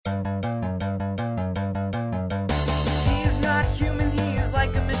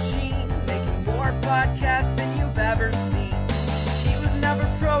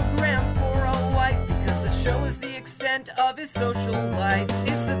his social life.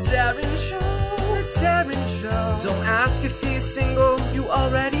 It's the Taryn Show. The Taryn Show. Don't ask if he's single, you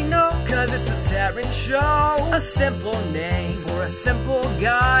already know. Cause it's the Taryn Show. A simple name for a simple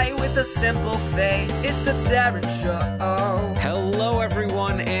guy with a simple face. It's the Taryn Show. Hello,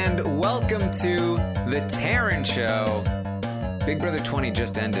 everyone, and welcome to the Taryn Show. Big Brother 20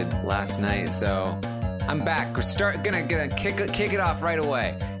 just ended last night, so I'm back. We're gonna kick it off right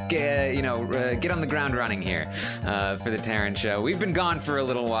away. Get on the ground running here for the Taryn Show. We've been gone for a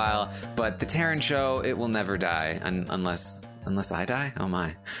little while, but the Taryn Show, it will never die unless I die. Oh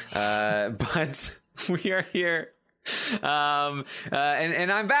my! But we are here. And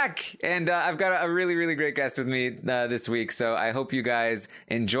I'm back, and I've got a really, really great guest with me this week. So I hope you guys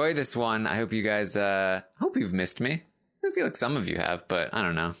enjoy this one. I hope you guys hope you've missed me. I feel like some of you have, but I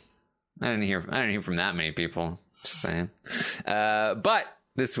don't know. I didn't hear from that many people. Just saying. But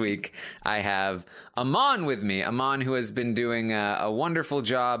this week I have Aman with me. Aman, who has been doing a wonderful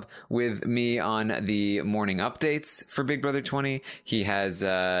job with me on the morning updates for Big Brother 20. He is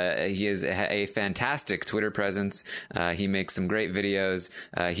a fantastic Twitter presence. He makes some great videos.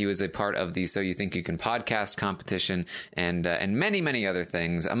 He was a part of the So You Think You Can podcast competition and many, many other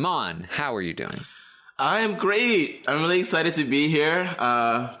things. Aman, how are you doing? I am great. I'm really excited to be here.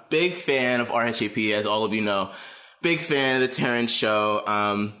 Big fan of RHAP, as all of you know. Big fan of the Taryn Show.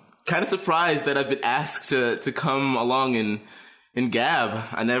 Kind of surprised that I've been asked to come along in Gab.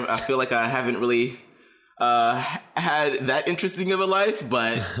 I feel like I haven't really had that interesting of a life,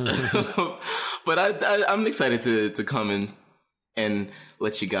 but but I'm excited to come in and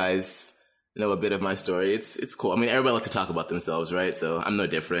let you guys know a bit of my story. It's cool. I mean, everybody likes to talk about themselves, right? So I'm no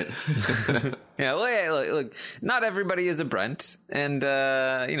different. Yeah, well, hey, look, not everybody is a Brent, and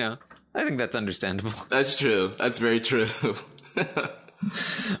I think that's understandable. That's true. That's very true.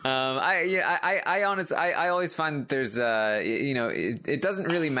 I honestly, I always find that there's, it doesn't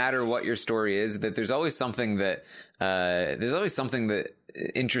really matter what your story is, that there's always something that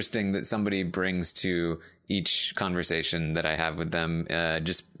interesting that somebody brings to each conversation that I have with them,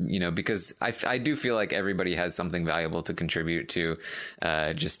 because I do feel like everybody has something valuable to contribute to,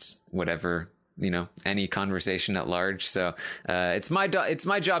 just whatever, any conversation at large. So, it's my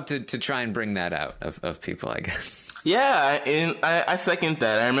job to try and bring that out of people, I guess. Yeah. And I second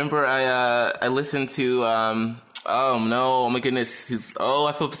that. I remember I listened to, oh no, oh my goodness.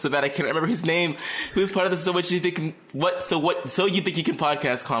 I feel so bad. I can't remember his name. Who's part of the So You Think You Can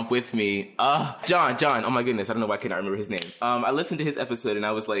podcast comp with me? John. Oh my goodness. I don't know why I cannot remember his name. I listened to his episode and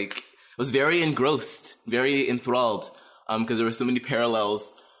I was very engrossed, very enthralled, because there were so many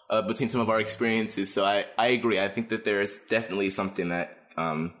parallels between some of our experiences. So I agree. I think that there is definitely something that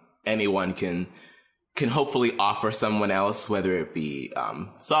anyone can hopefully offer someone else, whether it be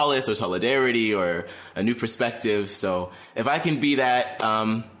solace or solidarity or a new perspective. So if I can be that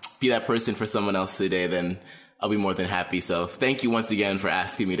person for someone else today, then I'll be more than happy. So thank you once again for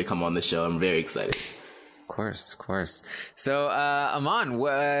asking me to come on the show. I'm very excited. Of course. So, Aman,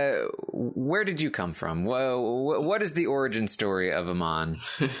 where did you come from? What is the origin story of Aman?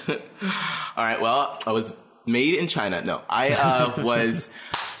 All right. Well, I was made in China. No, I was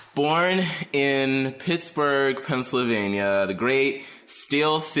born in Pittsburgh, Pennsylvania, the great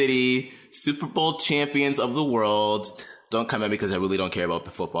Steel City, Super Bowl champions of the world. Don't come at me because I really don't care about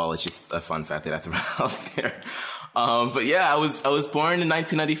the football. It's just a fun fact that I threw out there. But yeah, I was born in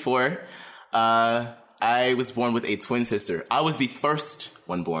 1994. I was born with a twin sister. I was the first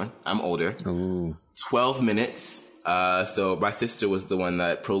one born. I'm older. Ooh. 12 minutes. So my sister was the one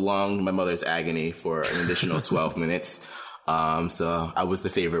that prolonged my mother's agony for an additional 12 minutes. So I was the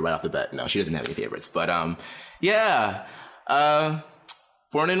favorite right off the bat. No, she doesn't have any favorites. But,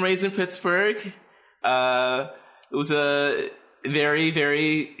 born and raised in Pittsburgh. It was a very,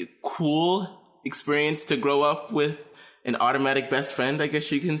 very cool experience to grow up with an automatic best friend, I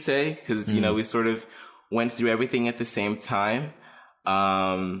guess you can say. Cause, we sort of went through everything at the same time.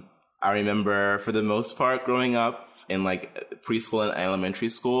 I remember for the most part growing up in preschool and elementary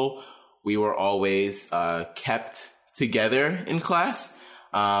school, we were always, kept together in class.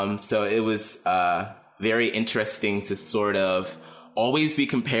 So it was very interesting to sort of always be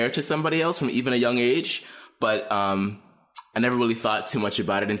compared to somebody else from even a young age. But I never really thought too much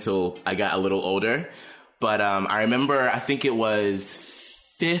about it until I got a little older. But I remember, I think it was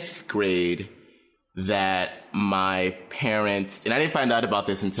 5th grade that my parents, and I didn't find out about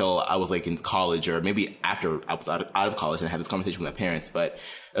this until I was in college, or maybe after I was out of college and I had this conversation with my parents, but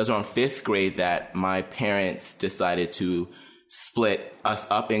it was around 5th grade that my parents decided to split us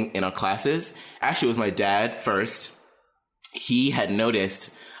up in our classes. Actually, it was my dad first. He had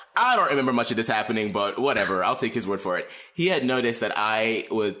noticed I don't remember much of this happening, but whatever. I'll take his word for it. He had noticed that I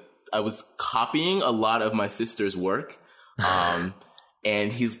was copying a lot of my sister's work.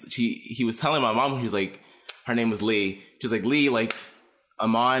 And he was telling my mom, he was like, her name was Lee. She was like, Lee, like,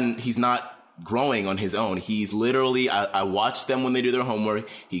 Aman, he's not growing on his own. He's literally, I watch them when they do their homework.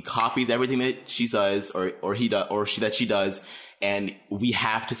 He copies everything that she says that she does. And we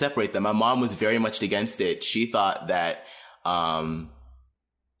have to separate them. My mom was very much against it. She thought that,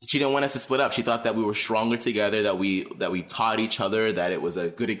 she didn't want us to split up. She thought that we were stronger together, that we taught each other, that it was a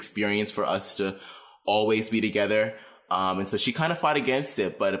good experience for us to always be together. And so she kind of fought against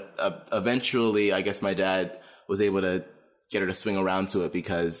it, but eventually, I guess my dad was able to get her to swing around to it,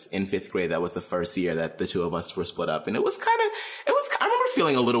 because in 5th grade, that was the first year that the two of us were split up. And I remember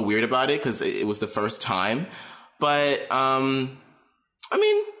feeling a little weird about it because it was the first time. But, I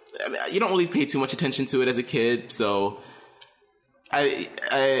mean, you don't really pay too much attention to it as a kid, so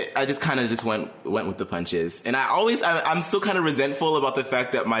I just kind of just went with the punches. And I'm still kind of resentful about the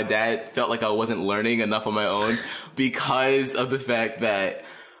fact that my dad felt like I wasn't learning enough on my own, because of the fact that,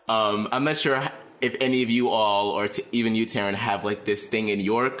 I'm not sure if any of you all, or even you, Taryn, have like this thing in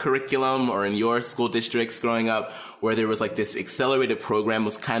your curriculum or in your school districts growing up where there was like this accelerated program.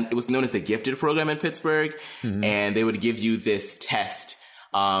 It was known as the Gifted program in Pittsburgh. Mm-hmm. And they would give you this test.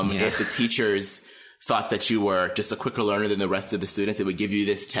 If the teachers thought that you were just a quicker learner than the rest of the students, they would give you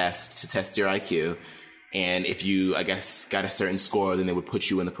this test to test your IQ. And if you, I guess, got a certain score, then they would put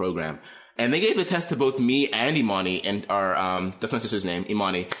you in the program. And they gave the test to both me and Imani, and that's my sister's name,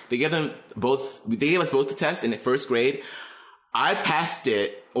 Imani. They gave us both the test in 1st grade. I passed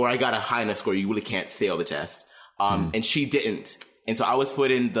it, or I got a high enough score. You really can't fail the test. And she didn't. And so I was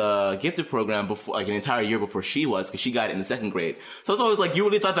put in the Gifted program before, like an entire year before she was, because she got it in the 2nd grade. So it's always like, you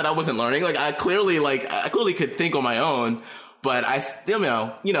really thought that I wasn't learning? Like, I clearly could think on my own, but I still,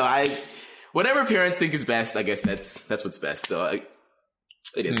 whatever parents think is best, I guess that's what's best. So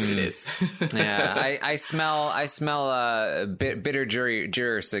it is what it is. Yeah, I smell bitter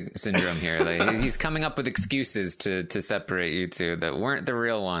juror syndrome here. Like, he's coming up with excuses to separate you two that weren't the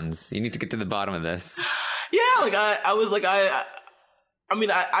real ones. You need to get to the bottom of this. Yeah, like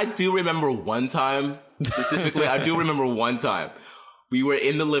I do remember one time specifically. I do remember one time we were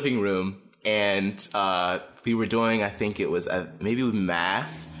in the living room and we were doing, I think it was maybe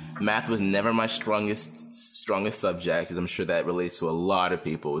math. Math was never my strongest subject, as I'm sure that relates to a lot of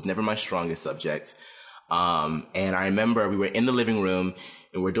people. It was never my strongest subject. And I remember we were in the living room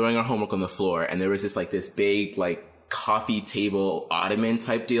and we're doing our homework on the floor, and there was this big, like, coffee table ottoman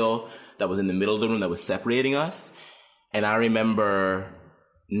type deal that was in the middle of the room that was separating us. And I remember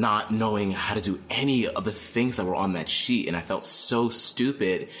not knowing how to do any of the things that were on that sheet, and I felt so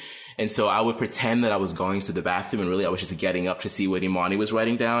stupid. And so I would pretend that I was going to the bathroom, and really I was just getting up to see what Imani was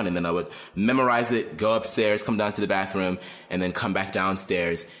writing down. And then I would memorize it, go upstairs, come down to the bathroom, and then come back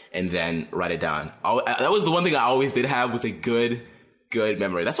downstairs and then write it down. That was the one thing I always did have, was a good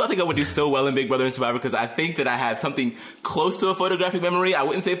memory. That's why I think I would do so well in Big Brother and Survivor, because I think that I have something close to a photographic memory. I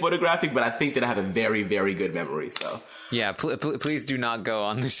wouldn't say photographic, but I think that I have a very, very good memory. So yeah, please do not go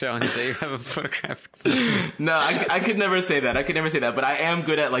on the show and say you have a photographic memory. No, I could never say that. But I am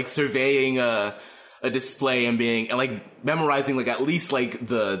good at, like, surveying a display and memorizing, like, at least, like,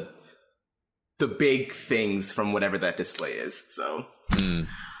 the big things from whatever that display is. So.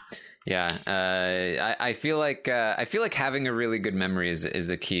 Yeah, I feel like having a really good memory is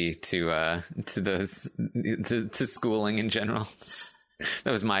a key to schooling in general.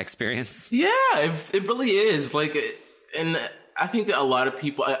 That was my experience. Yeah, it really is. Like, and I think that a lot of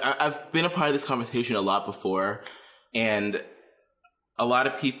people, I've been a part of this conversation a lot before, and a lot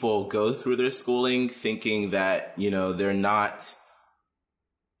of people go through their schooling thinking that, they're not,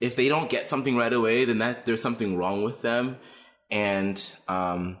 if they don't get something right away, then there's something wrong with them. And,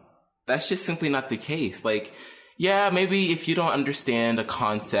 that's just simply not the case. Like, yeah, maybe if you don't understand a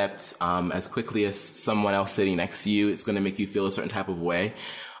concept as quickly as someone else sitting next to you, it's going to make you feel a certain type of way.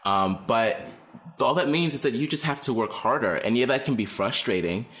 But all that means is that you just have to work harder. And yeah, that can be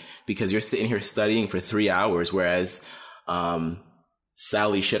frustrating because you're sitting here studying for 3 hours, whereas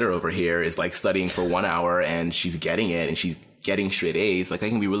Sally Shitter over here is like studying for 1 hour and she's getting it and she's getting straight A's. Like, that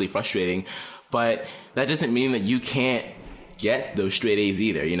can be really frustrating. But that doesn't mean that you can't get those straight A's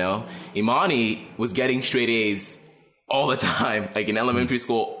either, Imani was getting straight A's all the time, like in elementary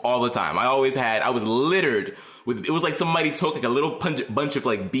school, all the time. I was littered with, it was like somebody took like a little bunch of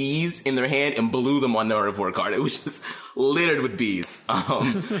like B's in their hand and blew them on their report card. It was just littered with B's.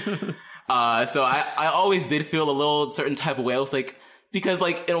 So I always did feel a little certain type of way. I was like, because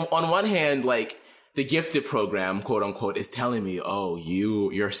like on one hand, like the gifted program, quote unquote, is telling me, oh,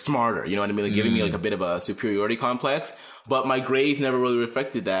 you're smarter. You know what I mean? Like giving me like a bit of a superiority complex. But my grades never really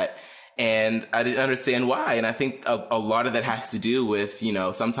reflected that. And I didn't understand why. And I think a lot of that has to do with, you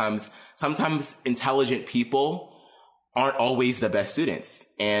know, sometimes intelligent people aren't always the best students.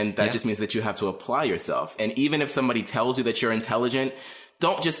 And that just means that you have to apply yourself. And even if somebody tells you that you're intelligent,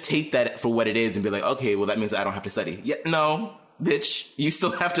 don't just take that for what it is and be like, okay, well, that means I don't have to study. Yeah, no, bitch, you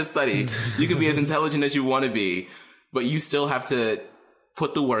still have to study. You can be as intelligent as you want to be, but you still have to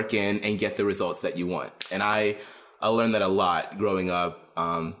put the work in and get the results that you want. And I learned that a lot growing up,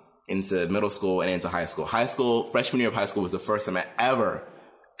 into middle school and into high school. Freshman year of high school was the first time I ever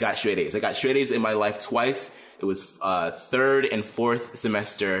got straight A's. I got straight A's in my life twice. It was third and fourth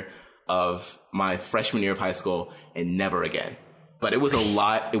semester of my freshman year of high school, and never again. But it was a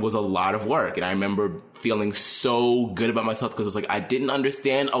lot. It was a lot of work, and I remember feeling so good about myself because it was like I didn't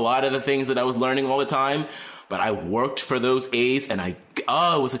understand a lot of the things that I was learning all the time, but I worked for those A's, and it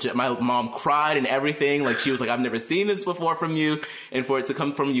was my mom cried and everything. Like she was like, "I've never seen this before from you," and for it to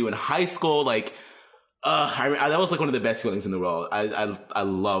come from you in high school, like. That was like one of the best feelings in the world. I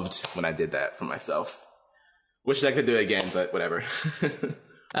loved when I did that for myself. Wish I could do it again, but whatever.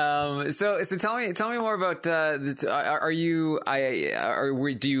 So tell me more about, do you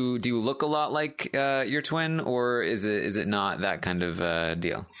look a lot like, your twin, or is it not that kind of,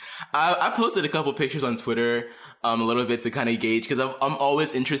 deal? I posted a couple pictures on Twitter, a little bit to kind of gauge, cause I'm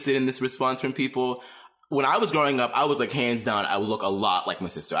always interested in this response from people. When I was growing up, I was like, hands down, I would look a lot like my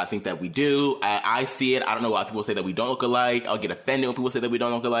sister. I think that we do. I see it. I don't know why people say that we don't look alike. I'll get offended when people say that we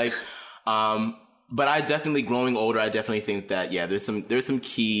don't look alike. But I definitely, growing older, I definitely think that, yeah, there's some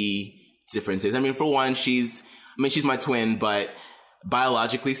key differences. I mean, for one, she's my twin, but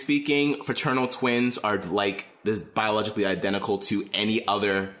biologically speaking, fraternal twins are like biologically identical to any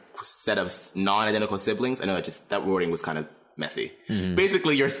other set of non-identical siblings. I know that wording was kind of messy. Mm-hmm.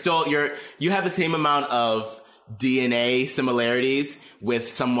 Basically, you have the same amount of DNA similarities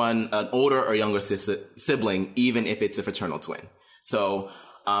with someone, an older or younger sibling, even if it's a fraternal twin. So,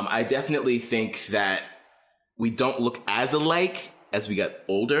 I definitely think that we don't look as alike as we get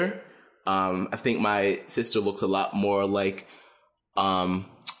older. I think my sister looks a lot more like,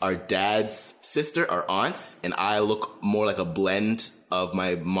 our dad's sister, our aunts, and I look more like a blend of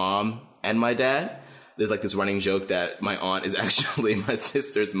my mom and my dad. There's like this running joke that my aunt is actually my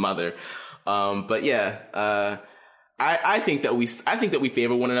sister's mother. But yeah, I think that we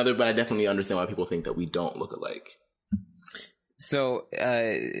favor one another, but I definitely understand why people think that we don't look alike. So,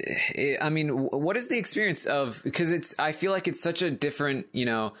 I mean, what is the experience of, because I feel like it's such a different, you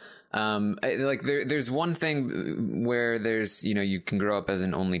know, like there's one thing where there's, you know, you can grow up as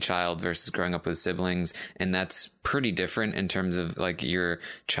an only child versus growing up with siblings, and that's pretty different in terms of like your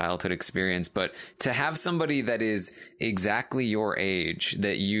childhood experience. But to have somebody that is exactly your age,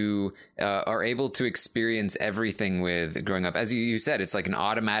 that you are able to experience everything with growing up, as you said, it's like an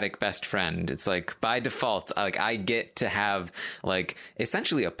automatic best friend. It's like by default, like I get to have like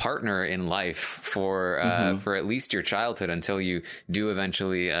essentially a partner in life for at least your childhood, until you do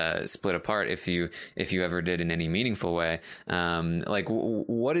eventually split apart, if you ever did in any meaningful way. Like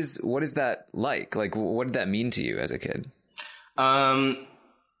what is that like? Like what did that mean to you as a kid?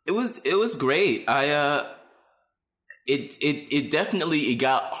 It was great. It definitely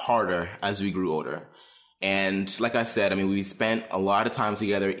got harder as we grew older. And like I said, I mean, we spent a lot of time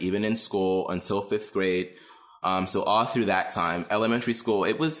together, even in school until 5th grade. So all through that time, elementary school,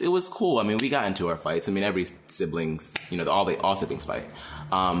 it was cool. I mean, we got into our fights. I mean, every siblings, you know, all siblings fight.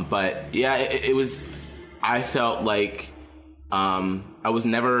 But yeah, it was, I felt like, I was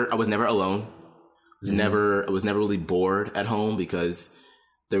never alone. I was never really bored at home because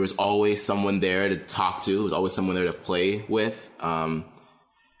there was always someone there to talk to. There was always someone there to play with. Always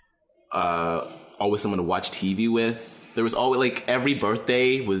someone to watch TV with. There was always, like, every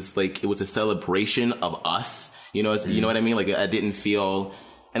birthday was like, it was a celebration of us. You know, you know what I mean? Like, I didn't feel,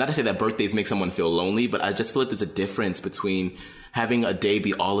 and not to say that birthdays make someone feel lonely, but I just feel like there's a difference between having a day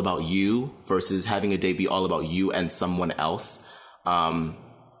be all about you versus having a day be all about you and someone else.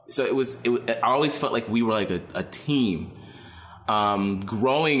 So I always felt like we were like a team.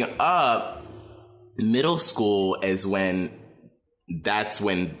 Growing up, middle school is that's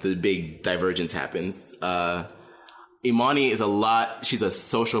when the big divergence happens. Imani she's a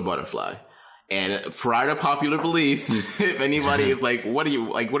social butterfly. And prior to popular belief, if anybody is like, what are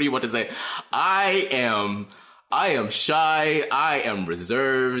you about to say? I am shy. I am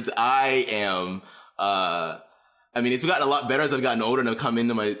reserved. I mean, it's gotten a lot better as I've gotten older and I've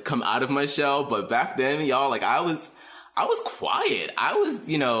come out of my shell. But back then, y'all, like I I was quiet. I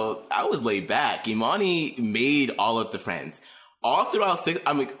was laid back. Imani made all of the friends. All throughout sixth,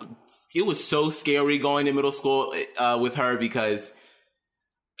 I mean, it was so scary going to middle school with her because,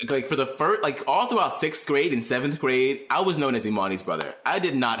 like, for the first, like, all throughout 6th grade and 7th grade, I was known as Imani's brother. I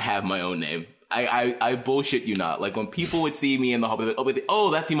did not have my own name. I bullshit you not. Like, when people would see me in the hallway,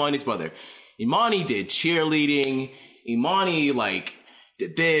 oh, that's Imani's brother. Imani did cheerleading. Imani, like,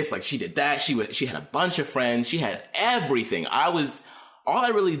 did this, like, she did that. She had a bunch of friends. She had everything. All I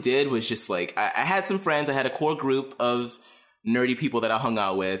really did was just, like, I had some friends. I had a core group of nerdy people that I hung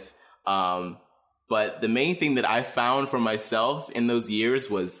out with. But the main thing that I found for myself in those years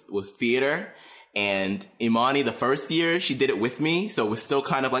was theater. And Imani, the first year, she did it with me. So it was still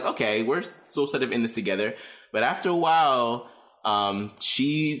kind of like, okay, we're still sort of in this together. But after a while,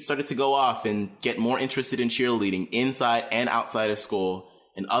 she started to go off and get more interested in cheerleading inside and outside of school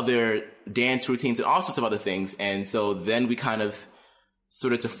and other dance routines and all sorts of other things. And so then we kind of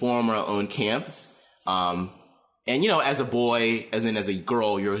started to form our own camps. And, you know, as a boy, as a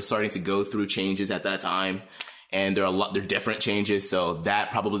girl, you're starting to go through changes at that time. And they're different changes. So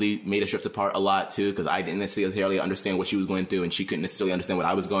that probably made us drift apart a lot too, because I didn't necessarily understand what she was going through and she couldn't necessarily understand what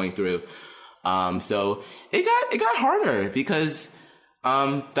I was going through. So it got harder because,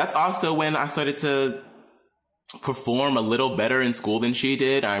 that's also when I started to perform a little better in school than she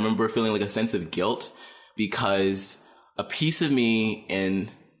did. I remember feeling like a sense of guilt because a piece of me is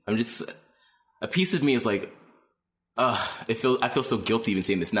like, I feel so guilty even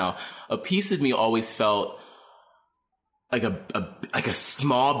saying this now. A piece of me always felt like a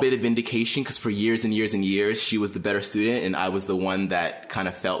small bit of vindication because for years and years and years, she was the better student and I was the one that kind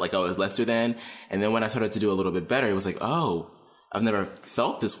of felt like I was lesser than. And then when I started to do a little bit better, it was like, oh, I've never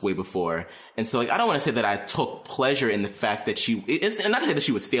felt this way before. And so, like, I don't want to say that I took pleasure in the fact that and not to say that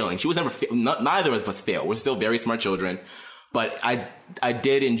she was failing. She was never, neither of us failed. We're still very smart children. But I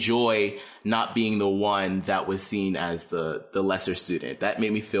did enjoy not being the one that was seen as the lesser student. That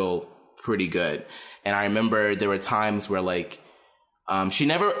made me feel pretty good. And I remember there were times where, like, she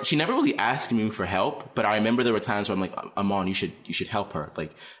never really asked me for help, but I remember there were times where I'm like, Aman, you should help her.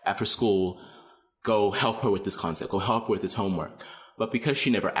 Like, after school, go help her with this concept, go help her with this homework. But because she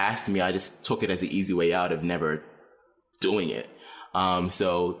never asked me, I just took it as the easy way out of never doing it. And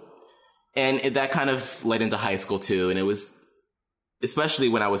that kind of led into high school too. And it was, especially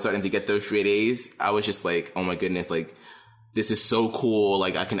when I was starting to get those straight A's, I was just like, oh my goodness, like, this is so cool.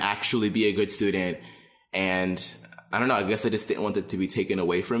 Like, I can actually be a good student. And I don't know, I guess I just didn't want it to be taken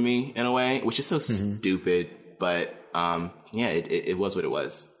away from me in a way, which is so stupid. But, yeah, it was what it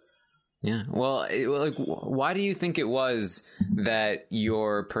was. Yeah. Well, like, why do you think it was that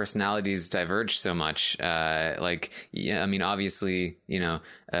your personalities diverged so much? Like, yeah, I mean, obviously, you know,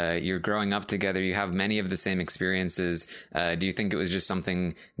 you're growing up together. You have many of the same experiences. Do you think it was just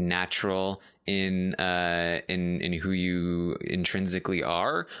something natural in who you intrinsically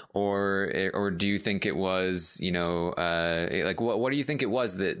are, or do you think it was, you know, like, what do you think it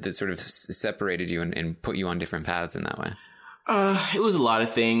was that sort of separated you and put you on different paths in that way? It was a lot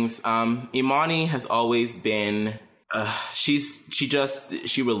of things. Imani has always been, she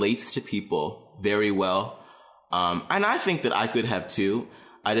relates to people very well. And I think that I could have too.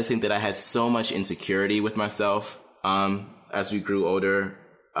 I just think that I had so much insecurity with myself, as we grew older.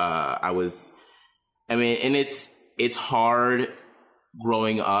 And it's hard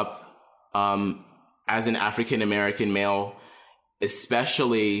growing up, as an African American male,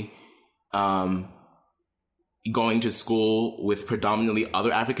 especially, going to school with predominantly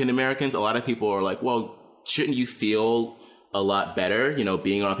other African Americans. A lot of people are like, well, shouldn't you feel a lot better, you know,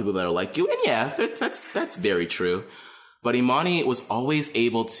 being around people that are like you? And yeah, that's very true. But Imani was always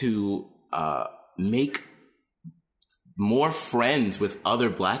able to make more friends with other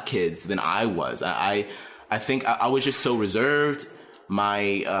Black kids than I was. I think I was just so reserved.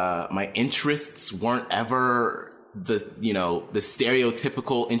 My interests weren't ever the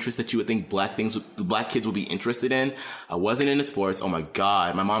stereotypical interest that you would think Black kids would be interested in. I wasn't into sports. Oh my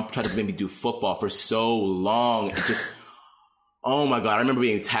God. My mom tried to make me do football for so long. It just, oh my God. I remember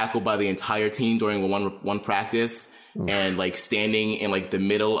being tackled by the entire team during one practice and like standing in like the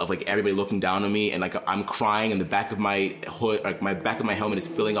middle of like everybody looking down on me and like I'm crying and the back of my hood, like my back of my helmet is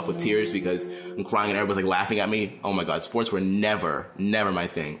filling up with tears because I'm crying and everybody's like laughing at me. Oh my God. Sports were never my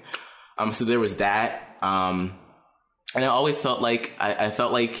thing. So there was that. And I always felt like, I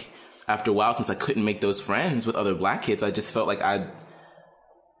felt like after a while, since I couldn't make those friends with other Black kids, I just felt like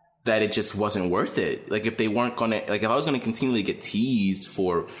that it just wasn't worth it. Like if I was gonna continually get teased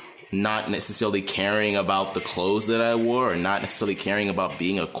for not necessarily caring about the clothes that I wore or not necessarily caring about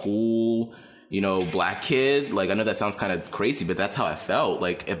being a cool black kid. Like, I know that sounds kind of crazy, but that's how I felt.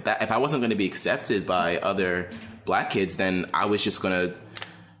 Like, if I wasn't going to be accepted by other black kids, then I was just going to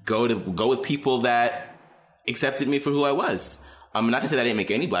go with people that accepted me for who I was. Not to say that I didn't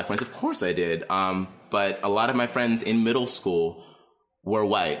make any black friends. Of course I did. But a lot of my friends in middle school were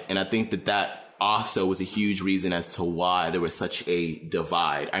white. And I think that also was a huge reason as to why there was such a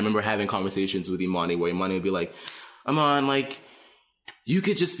divide. I remember having conversations with Imani where Imani would be like, Aman, like, you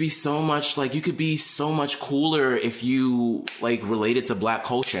could just be so much, like, you could be so much cooler if you, like, related to black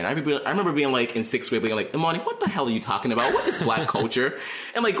culture. And I remember being, like, in 6th grade, being like, Imani, what the hell are you talking about? What is black culture?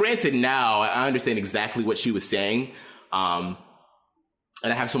 And, like, granted, now I understand exactly what she was saying. And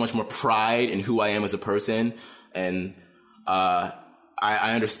I have so much more pride in who I am as a person. And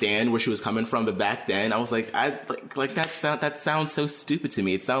I understand where she was coming from. But back then, I was like, that sounds so stupid to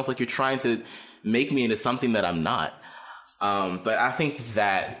me. It sounds like you're trying to make me into something that I'm not. But I think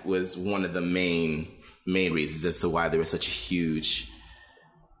that was one of the main reasons as to why there was such a huge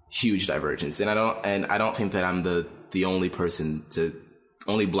divergence. And I don't think that I'm the only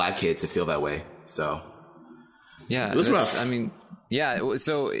black kid to feel that way. So yeah, it was rough. I mean, yeah.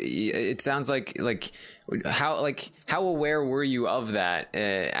 So it sounds like how aware were you of that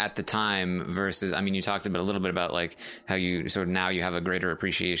at the time versus, I mean, you talked about a little bit about like how you sort of now you have a greater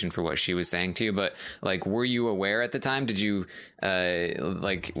appreciation for what she was saying to you, but like, were you aware at the time? Did you,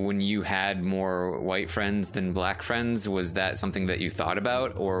 like when you had more white friends than black friends, was that something that you thought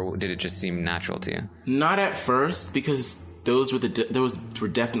about, or did it just seem natural to you? Not at first, because those were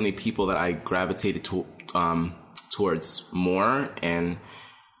definitely people that I gravitated towards more. And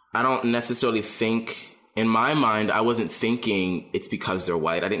I don't necessarily think, in my mind, I wasn't thinking it's because they're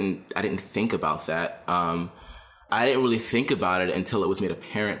white. I didn't think about that. I didn't really think about it until it was made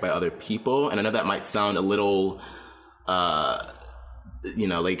apparent by other people. And I know that might sound a little,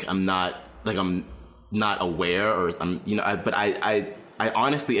 like I'm not aware, or but I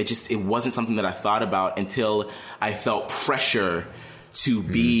honestly, it wasn't something that I thought about until I felt pressure to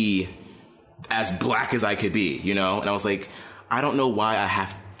be as black as I could be, and I was like, I don't know why I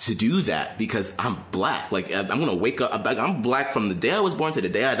have to do that, because I'm black. Like, I'm going to wake up, I'm black from the day I was born to the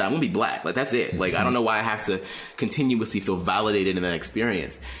day I die. I'm going to be black. Like, that's it. Like, I don't know why I have to continuously feel validated in that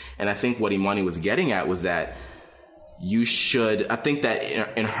experience. And I think what Imani was getting at was that I think that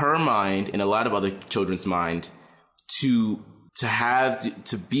in her mind, in a lot of other children's mind, to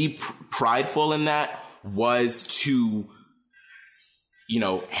be prideful in that was to,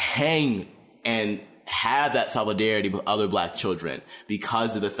 hang and have that solidarity with other black children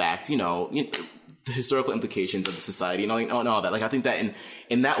because of the fact, the historical implications of the society and all that. Like, I think that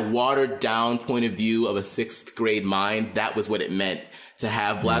in that watered down point of view of a 6th grade mind, that was what it meant to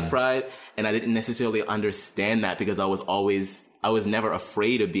have black pride. And I didn't necessarily understand that because I was never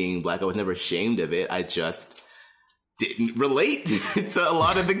afraid of being black. I was never ashamed of it. I just didn't relate to a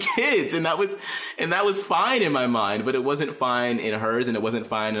lot of the kids. And that was fine in my mind, but it wasn't fine in hers, and it wasn't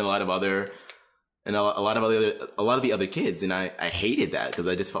fine in a lot of the other kids. And I hated that because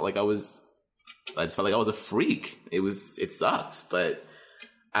I just felt like I was a freak. It sucked, but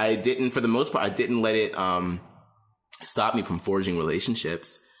for the most part, I didn't let it, stop me from forging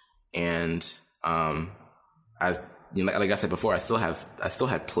relationships. And, like I said before, I still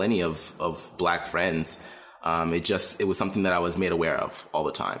had plenty of black friends. It was something that I was made aware of all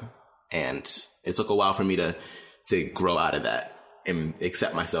the time. And it took a while for me to grow out of that and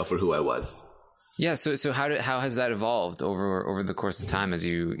accept myself for who I was. Yeah. So how has that evolved over the course of time as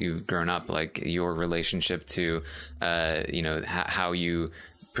you've grown up, like your relationship to, how you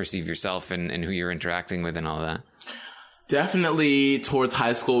perceive yourself and who you're interacting with and all that? Definitely towards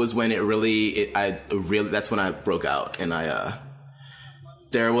high school was when that's when I broke out. And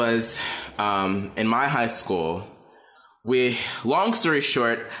there was, in my high school, long story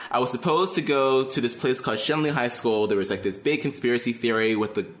short, I was supposed to go to this place called Shenley High School. There was like this big conspiracy theory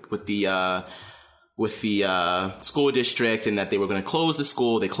with the school district, and that they were going to close the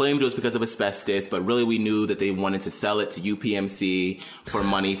school. They claimed it was because of asbestos, but really we knew that they wanted to sell it to UPMC for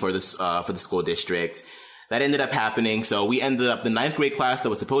money for the school district. That ended up happening. So we ended up, the 9th grade class that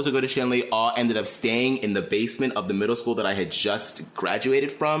was supposed to go to Shenley all ended up staying in the basement of the middle school that I had just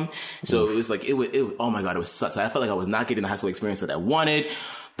graduated from. So it was like, oh my God, it was such, I felt like I was not getting the high school experience that I wanted.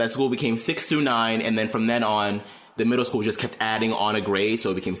 That school became 6 through 9. And then from then on, the middle school just kept adding on a grade.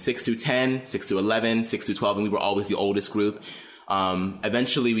 So it became 6 through 10, 6 through 11, 6 through 12. And we were always the oldest group.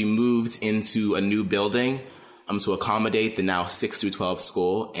 Eventually we moved into a new building to accommodate the now 6 through 12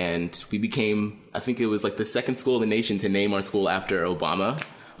 school. And we became, I think it was like the second school in the nation to name our school after Obama.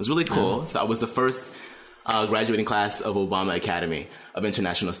 It was really cool. So I was the first graduating class of Obama Academy of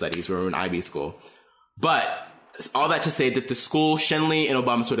International Studies. We were an IB school. But all that to say that the school, Shenley and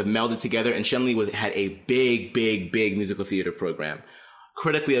Obama sort of melded together, and Shenley had a big musical theater program.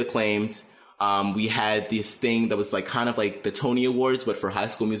 Critically acclaimed. We had this thing that was like kind of like the Tony Awards, but for high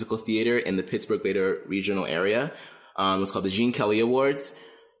school musical theater in the Pittsburgh greater regional area. It was called the Gene Kelly Awards.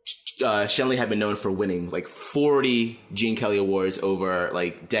 Shenley had been known for winning like 40 Gene Kelly Awards over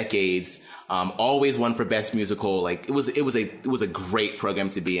like decades. Always won for best musical. Like it was a great program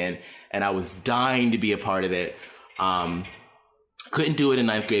to be in, and I was dying to be a part of it. Couldn't do it in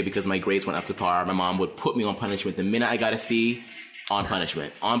 9th grade because my grades weren't up to par. My mom would put me on punishment the minute I got a C. On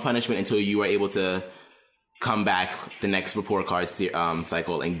punishment until you were able to come back the next report card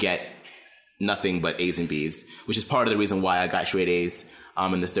cycle and get nothing but A's and B's, which is part of the reason why I got straight A's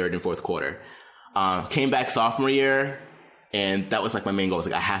in the 3rd and 4th quarter. Came back sophomore year, and that was like my main goal. I was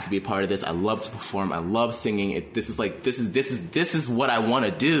like, I have to be a part of this. I love to perform. I love singing. This is what I want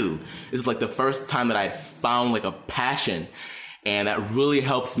to do. This is like the first time that I found like a passion, and that really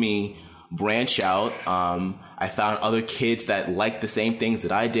helps me branch out. I found other kids that liked the same things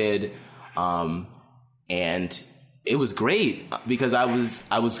that I did. And it was great because I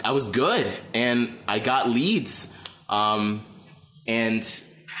was good, and I got leads. And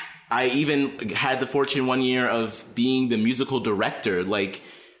I even had the fortune one year of being the musical director, like,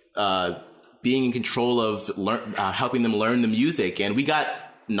 being in control of helping them learn the music. And we got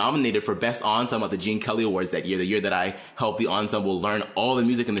nominated for Best Ensemble at the Gene Kelly Awards that year, the year that I helped the ensemble learn all the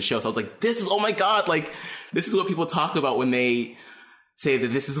music in the show. So I was like, oh my God, like, this is what people talk about when they say that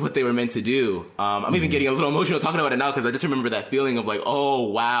this is what they were meant to do. I'm even getting a little emotional talking about it now because I just remember that feeling of like, oh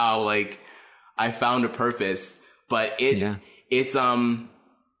wow, like I found a purpose. But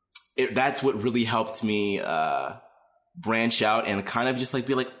that's what really helped me branch out and kind of just like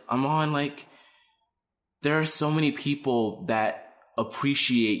be like, like, there are so many people that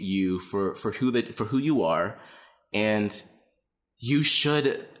appreciate you for who you are, and you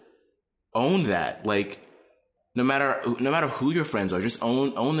should own that. Like, no matter who your friends are, just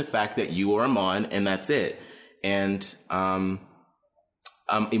own the fact that you are Iman, and that's it. And Imani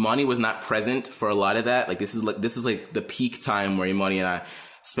was not present for a lot of that. Like, this is like the peak time where Imani and I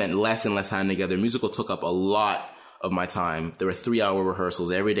spent less and less time together. Musical took up a lot of my time. There were 3-hour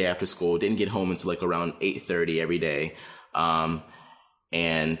rehearsals every day after school. Didn't get home until like around 8:30 every day.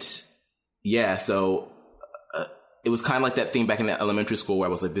 And yeah, so it was kind of like that thing back in elementary school where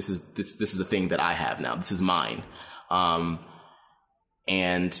I was like, this is a thing that I have now. This is mine. And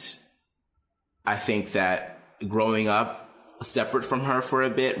I think that growing up separate from her for a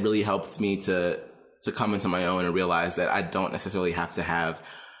bit really helped me to come into my own and realize that I don't necessarily have to have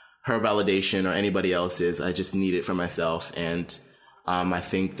her validation or anybody else's. I just need it for myself. And I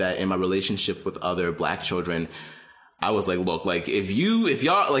think that in my relationship with other Black children, I was like, look, like if you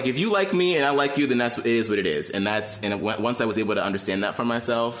like me and I like you, then it is what it is. And once I was able to understand that for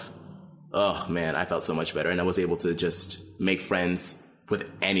myself, oh man, I felt so much better. And I was able to just make friends with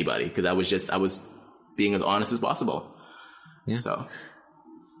anybody because I was being as honest as possible. Yeah. So,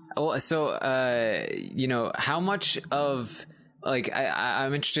 how much of, like,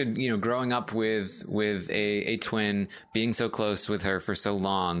 I'm interested, growing up with a twin, being so close with her for so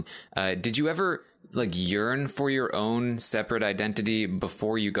long, did you ever like yearn for your own separate identity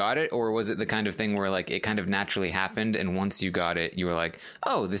before you got it? Or was it the kind of thing where like it kind of naturally happened and once you got it, you were like,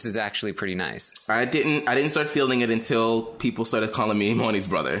 oh, this is actually pretty nice? I didn't start feeling it until people started calling me Imani's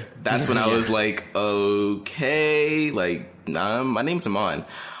brother. That's when I was like, okay, like, nah, my name's Iman.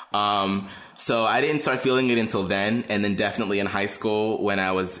 So I didn't start feeling it until then. And then definitely in high school when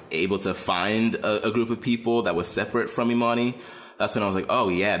I was able to find a group of people that was separate from Imani, that's when I was like, oh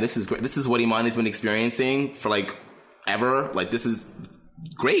yeah, this is great. This is what Imani's been experiencing for like ever. Like, this is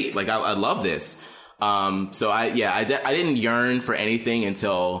great. Like, I love this. So I didn't yearn for anything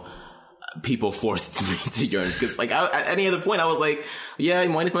until people forced me to yearn. Cause like at any other point I was like, yeah,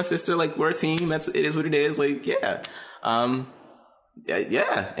 Imani's my sister. Like, we're a team. It is what it is. Like, yeah.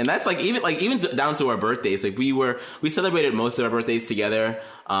 Yeah. And that's like, even down to our birthdays. Like, we celebrated most of our birthdays together.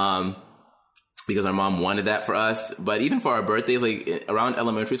 Because our mom wanted that for us. But even for our birthdays, like around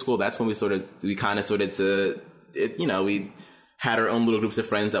elementary school, that's when we had our own little groups of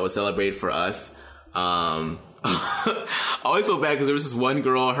friends that would celebrate for us. I always feel bad because there was this one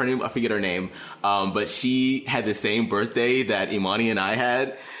girl, I forget her name, but she had the same birthday that Imani and I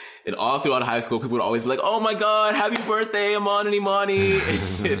had. And all throughout high school, people would always be like, oh my God, happy birthday, Iman and Imani.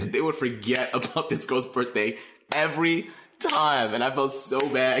 And they would forget about this girl's birthday every time. And I felt so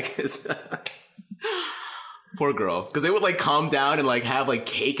bad. Poor girl. Because they would like calm down and like have like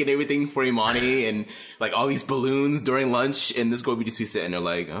cake and everything for Imani and like all these balloons during lunch. And this girl would just be sitting there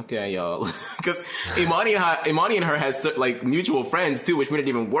like, okay, y'all. Because Imani and her has like mutual friends too, which made it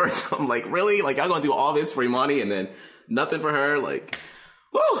even worse. I'm like, really? Like, y'all gonna do all this for Imani and then nothing for her? Like,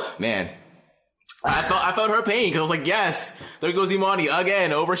 whew, man. I felt her pain because I was like, yes, there goes Imani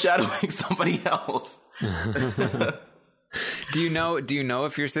again, overshadowing somebody else. Do you know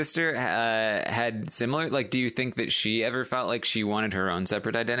if your sister had similar, like, do you think that she ever felt like she wanted her own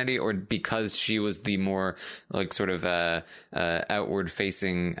separate identity, or because she was the more like sort of outward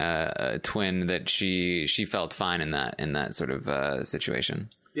facing twin that she felt fine in that sort of situation?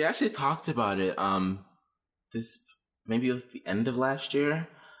 We actually talked about it this maybe at the end of last year.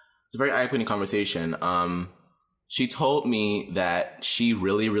 It's a very eye-opening conversation. She told me that she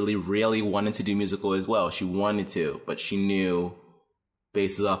really, really, really wanted to do musical as well. She wanted to, but she knew,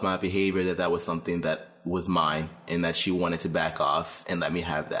 based off my behavior, that was something that was mine and that she wanted to back off and let me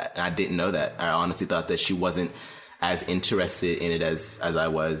have that. And I didn't know that. I honestly thought that she wasn't as interested in it as I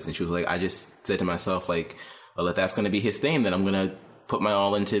was. And she was like, I just said to myself, like, well, if that's going to be his thing, then I'm going to put my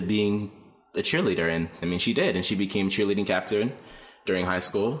all into being a cheerleader. And I mean, she did. And she became cheerleading captain during high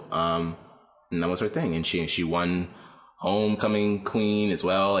school. And that was her thing. And she won homecoming queen as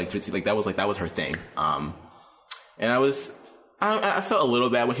well. Like that was her thing. And I felt a little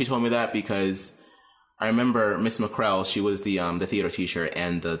bad when she told me that, because I remember Miss McCrell, she was the theater teacher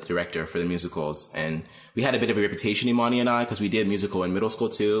and the director for the musicals. And we had a bit of a reputation, Imani and I, because we did musical in middle school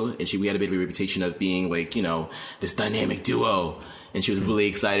too. And we had a bit of a reputation of being like, you know, this dynamic duo. And she was really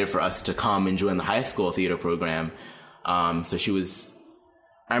excited for us to come and join the high school theater program. I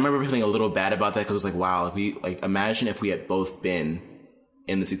remember feeling a little bad about that, because it was like, wow, imagine if we had both been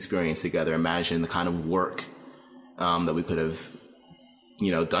in this experience together. Imagine the kind of work that we could have,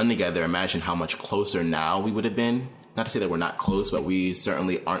 you know, done together. Imagine how much closer now we would have been. Not to say that we're not close, but we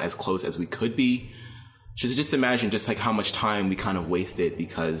certainly aren't as close as we could be. Just imagine just like how much time we kind of wasted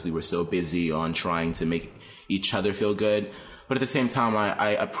because we were so busy on trying to make each other feel good. But at the same time, I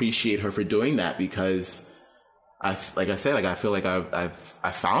appreciate her for doing that, because I feel like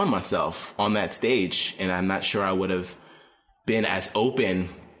I found myself on that stage, and I'm not sure I would have been as open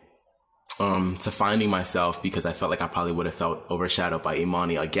to finding myself, because I felt like I probably would have felt overshadowed by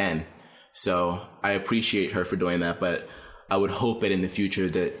Imani again. So I appreciate her for doing that, but I would hope that in the future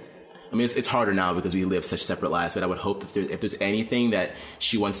that, I mean, it's harder now because we live such separate lives, but I would hope that if there's anything that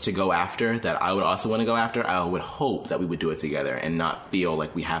she wants to go after that I would also want to go after, I would hope that we would do it together and not feel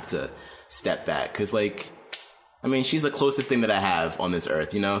like we have to step back. Because, like, I mean, she's the closest thing that I have on this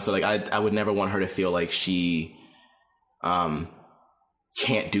earth, you know? So, like, I would never want her to feel like she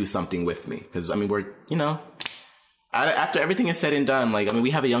can't do something with me. Because, I mean, we're, you know, after everything is said and done, like, I mean,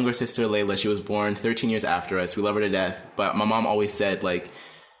 we have a younger sister, Layla. She was born 13 years after us. We love her to death. But my mom always said, like,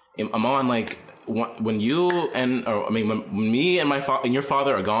 Amon, like, when me and and your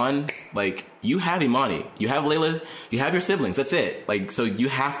father are gone, like, you have Imani, you have Layla, you have your siblings. That's it. Like, so you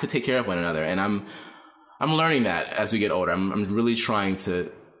have to take care of one another. And I'm learning that as we get older. I'm really trying to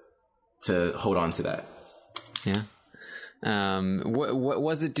hold on to that. Yeah. What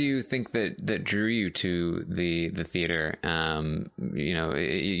was it, do you think, that drew you to the theater? You know,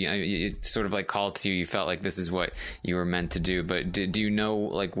 it sort of like called to you. You felt like this is what you were meant to do, but do you know,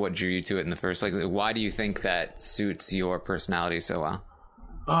 like, what drew you to it in the first place? Like, why do you think that suits your personality so well?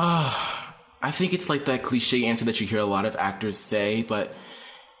 I think it's like that cliche answer that you hear a lot of actors say, but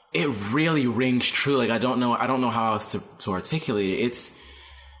it really rings true. Like, I don't know how else to articulate it.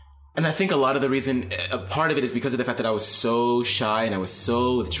 And I think a lot of the reason, a part of it is because of the fact that I was so shy and I was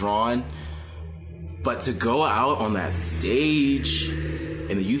so withdrawn. But to go out on that stage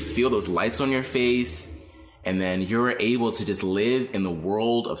and then you feel those lights on your face, and then you're able to just live in the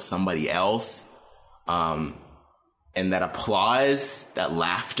world of somebody else, and that applause, that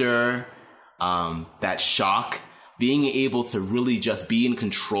laughter, that shock, being able to really just be in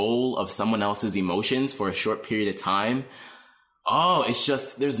control of someone else's emotions for a short period of time. Oh, it's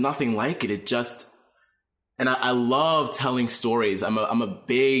just, there's nothing like it. And I love telling stories. I'm a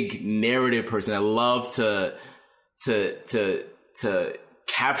big narrative person. I love to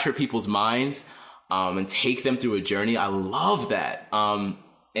capture people's minds, and take them through a journey. I love that. And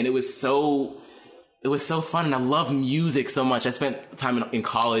it was so fun. And I love music so much. I spent time in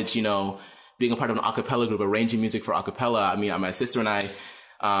college, you know, being a part of an a cappella group, arranging music for a cappella. I mean, my sister and I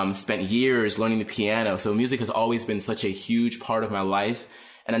spent years learning the piano. So music has always been such a huge part of my life.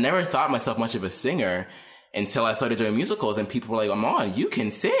 And I never thought myself much of a singer until I started doing musicals, and people were like, Amon, you can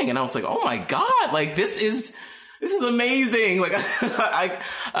sing. And I was like, oh my God, like, this is amazing. Like,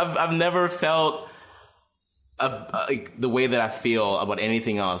 I've never felt like the way that I feel about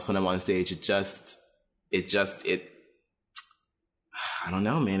anything else when I'm on stage. I don't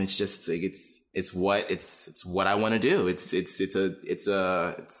know, man. It's just like, it's what I want to do. It's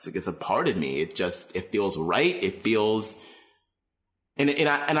a part of me. It feels right. It feels, and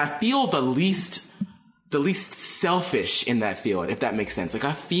I feel the least selfish in that field, if that makes sense. Like,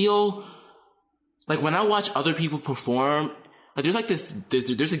 I feel like when I watch other people perform, like there's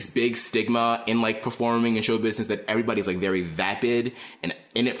this big stigma in like performing in show business that everybody's like very vapid and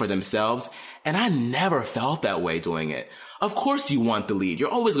in it for themselves. And I never felt that way doing it. Of course you want the lead. You're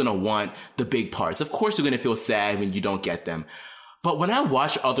always going to want the big parts. Of course you're going to feel sad when you don't get them. But when I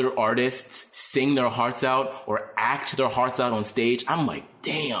watch other artists sing their hearts out or act their hearts out on stage, I'm like,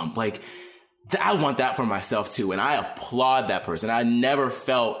 damn, like, I want that for myself too. And I applaud that person. I never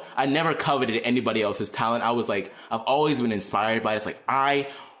coveted anybody else's talent. I was like, I've always been inspired by it. It's like, I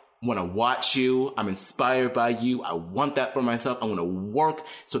want to watch you. I'm inspired by you. I want that for myself. I want to work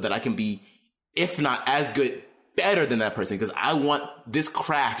so that I can be, if not as good, better than that person. Because I want this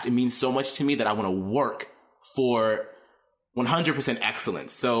craft. It means so much to me that I want to work for 100%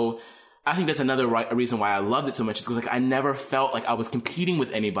 excellence. So I think that's another reason why I loved it so much, is because like I never felt like I was competing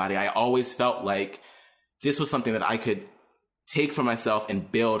with anybody. I always felt like this was something that I could take for myself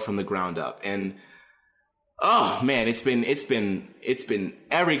and build from the ground up. And oh man, it's been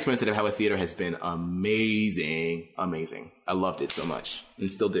every experience that I've had with theater has been amazing. I loved it so much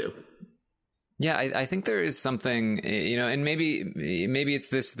and still do. Yeah, I think there is something, and maybe it's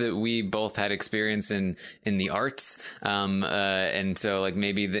this, that we both had experience in the arts, and so like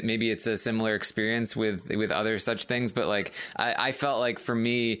maybe it's a similar experience with other such things. But like I felt like for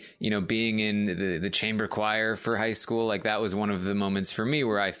me, being in the chamber choir for high school, like that was one of the moments for me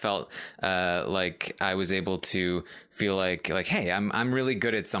where I felt like I was able to feel like, hey, I'm really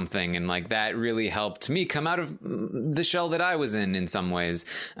good at something, and like that really helped me come out of the shell that I was in some ways.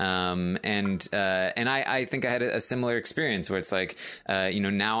 And I think I had a similar experience where it's like,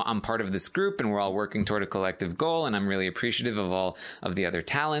 now I'm part of this group and we're all working toward a collective goal, and I'm really appreciative of all of the other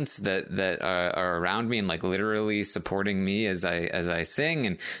talents that are around me and like literally supporting me as I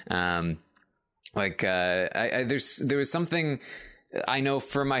sing. And there was something I know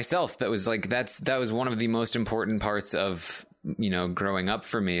for myself that was like, that was one of the most important parts of growing up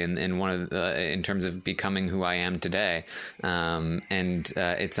for me, and one of in terms of becoming who I am today. And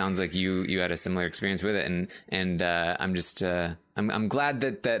it sounds like you had a similar experience with it, and I'm just I'm glad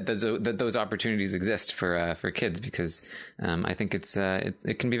that those opportunities exist for kids, because I think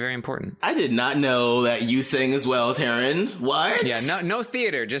it can be very important. I did not know that you sang as well, Taryn. What? Yeah, no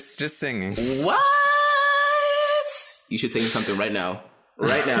theater, just singing. What? You should sing something right now.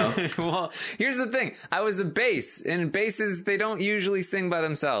 Right now. Well, here's the thing. I was a bass, and basses, they don't usually sing by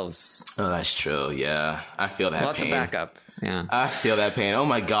themselves. Oh, that's true. Yeah. I feel that Lots pain. of backup. Yeah. I feel that pain. Oh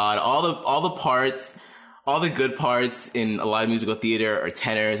my God. All the parts, all the good parts in a lot of musical theater are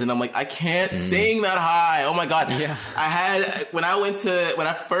tenors, and I'm like, I can't sing that high. Oh my God. Yeah. When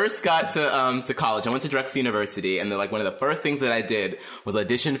I first got to college, I went to Drexel University, and like one of the first things that I did was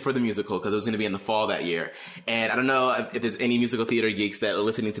audition for the musical, because it was going to be in the fall that year. And I don't know if there's any musical theater geeks that are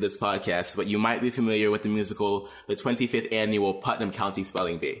listening to this podcast, but you might be familiar with the musical, the 25th annual Putnam County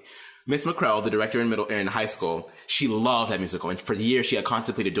Spelling Bee. Miss McCrell, the director in high school, she loved that musical. And for years, she had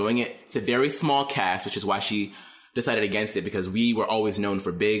contemplated doing it. It's a very small cast, which is why she decided against it, because we were always known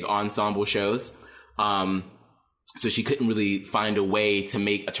for big ensemble shows. So she couldn't really find a way to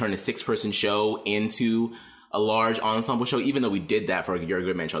turn a 6-person show into a large ensemble show, even though we did that for You're a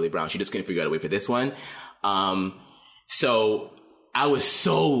Good Man, Charlie Brown. She just couldn't figure out a way for this one. So I was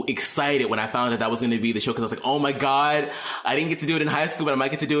so excited when I found out that was going to be the show, because I was like, oh my God, I didn't get to do it in high school, but I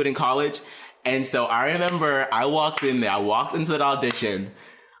might get to do it in college. And so I remember I walked into that audition,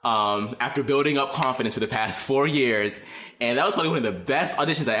 after building up confidence for the past 4 years. And that was probably one of the best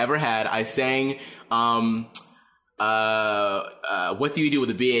auditions I ever had. I sang, What Do You Do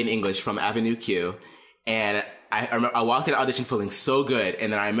with a BA in English from Avenue Q. And I remember I walked into the audition feeling so good.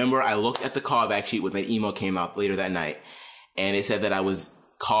 And then I remember I looked at the callback sheet when that email came out later that night. And it said that I was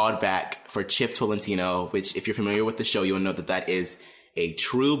called back for Chip Tolentino, which, if you're familiar with the show, you'll know that is a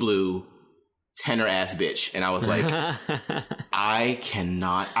true blue tenor ass bitch. And I was like, I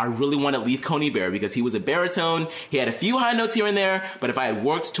really want to leave Coney Bear, because he was a baritone. He had a few high notes here and there, but if I had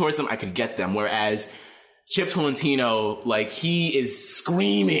worked towards them, I could get them. Whereas Chip Tolentino, like, he is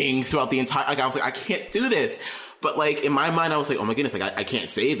screaming throughout the entire, like, I was like, I can't do this. But like, in my mind, I was like, oh my goodness, like, I can't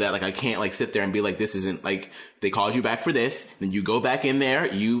say that. Like, I can't like sit there and be like, this isn't like, they called you back for this. Then you go back in there,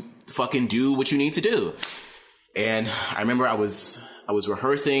 you fucking do what you need to do. And I remember I was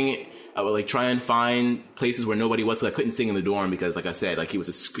rehearsing I would like try and find places where nobody was, so I couldn't sing in the dorm because, like I said, like he was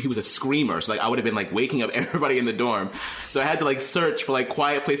a screamer. So like I would have been like waking up everybody in the dorm. So I had to like search for like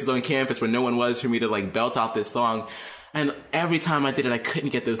quiet places on campus where no one was for me to like belt out this song. And every time I did it, I couldn't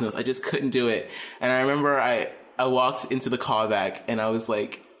get those notes. I just couldn't do it. And I remember I walked into the callback and I was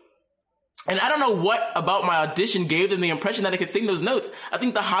like, and I don't know what about my audition gave them the impression that I could sing those notes. I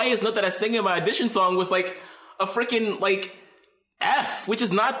think the highest note that I sang in my audition song was like a freaking like F, which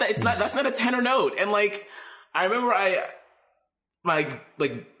is not that, that's not a tenor note. And like, I remember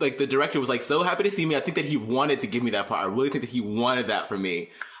like the director was like so happy to see me. I think that he wanted to give me that part. I really think that he wanted that from me.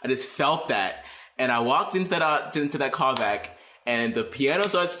 I just felt that. And I walked into that callback and the piano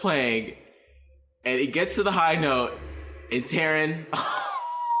starts playing and it gets to the high note and Taryn,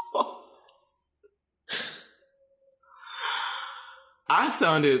 I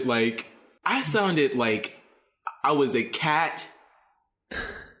sounded like I was a cat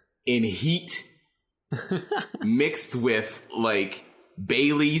in heat mixed with like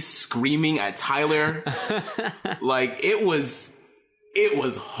Bailey screaming at Tyler. Like it was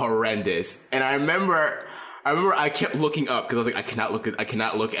horrendous. And I remember I kept looking up because I was like, I cannot look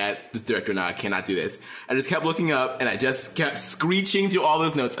at the director now. I cannot do this. I just kept looking up and I just kept screeching through all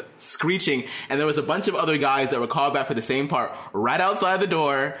those notes, screeching. And there was a bunch of other guys that were called back for the same part right outside the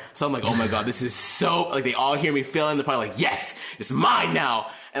door. So I'm like, oh my God, this is so, like they all hear me filling the part like, yes, it's mine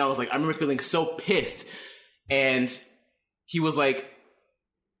now. And I was like, I remember feeling so pissed. And he was like,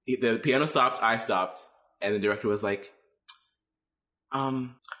 the piano stopped, I stopped. And the director was like,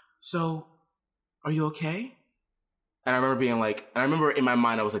 so are you okay? And I remember in my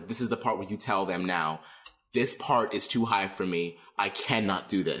mind, I was like, this is the part where you tell them now, this part is too high for me. I cannot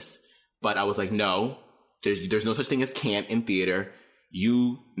do this. But I was like, no, there's no such thing as can't in theater.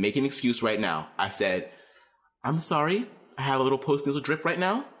 You make an excuse right now. I said, I'm sorry. I have a little post-nasal drip right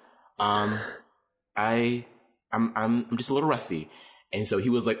now. I'm just a little rusty. And so he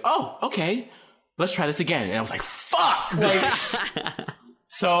was like, oh, okay, let's try this again. And I was like, fuck! Like,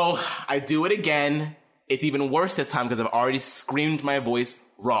 so I do it again. It's even worse this time because I've already screamed my voice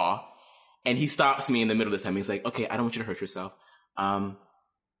raw. And he stops me in the middle of this time. He's like, okay, I don't want you to hurt yourself. All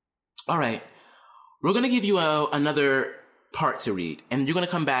right, we're going to give you another part to read. And you're going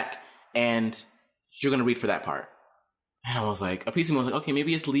to come back and you're going to read for that part. And I was like, a piece of me was like, okay,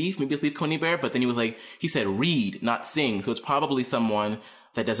 maybe it's Leaf Coney Bear. But then he said read, not sing. So it's probably someone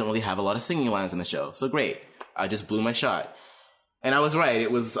that doesn't really have a lot of singing lines in the show. So great. I just blew my shot. And I was right.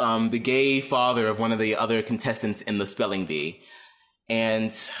 It was the gay father of one of the other contestants in the spelling bee.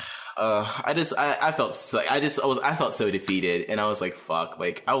 And I felt so defeated. And I was like, fuck,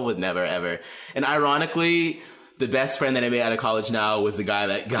 like I would never ever. And ironically, the best friend that I made out of college now was the guy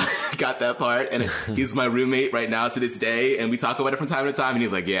that got that part. And he's my roommate right now to this day. And we talk about it from time to time. And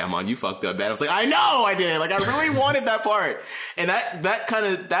he's like, yeah, man, you fucked up, man. I was like, I know I did. Like, I really wanted that part. And that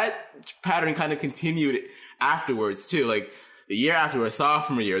pattern kind of continued afterwards too. Like the year after our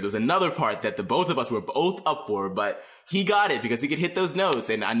sophomore year, there was another part that the both of us were both up for, but he got it because he could hit those notes.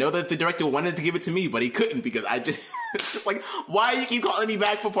 And I know that the director wanted to give it to me, but he couldn't because it's just like, why you keep calling me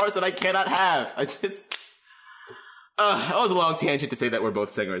back for parts that I cannot have? That was a long tangent to say that we're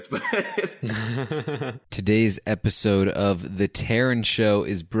both singers, but... Today's episode of The Taryn Show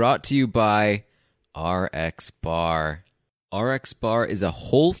is brought to you by RX Bar. RX Bar is a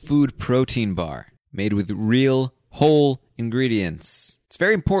whole food protein bar made with real, whole ingredients. It's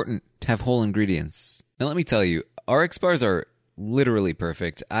very important to have whole ingredients. Now, let me tell you, RX Bars are literally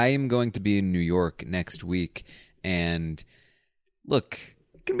perfect. I am going to be in New York next week, and look,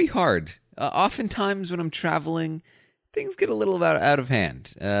 it can be hard. Oftentimes when I'm traveling, things get a little out of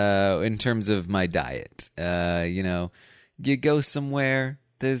hand in terms of my diet. You go somewhere,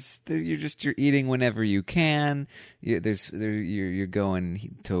 you're eating whenever you can. You're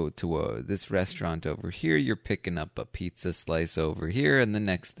going to this restaurant over here. You're picking up a pizza slice over here, and the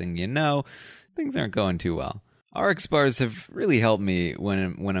next thing you know, things aren't going too well. RX bars have really helped me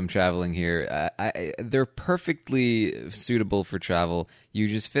when I'm traveling here. They're perfectly suitable for travel. You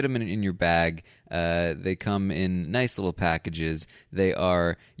just fit them in your bag. They come in nice little packages. They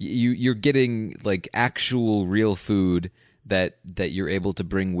are you're getting like actual real food that you're able to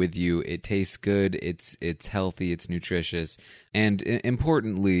bring with you. It tastes good. It's healthy. It's nutritious, and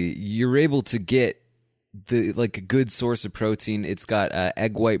importantly, you're able to get a good source of protein. It's got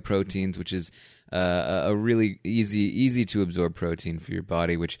egg white proteins, which is a really easy to absorb protein for your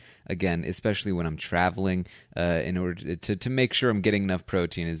body, which again, especially when I'm traveling, in order to make sure I'm getting enough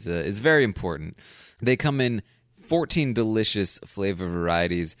protein is very important. They come in 14 delicious flavor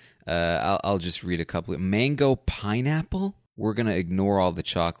varieties. I'll just read a couple. Mango pineapple, we're going to ignore all the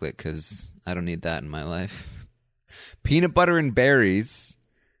chocolate because I don't need that in my life. Peanut butter and berries.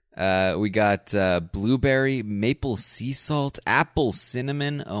 We got blueberry, maple sea salt, apple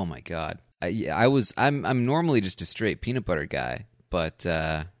cinnamon. Oh my god! I'm normally just a straight peanut butter guy, but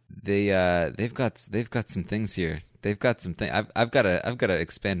they've got some things here. They've got some things. I've got to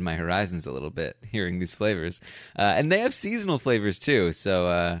expand my horizons a little bit hearing these flavors, and they have seasonal flavors too.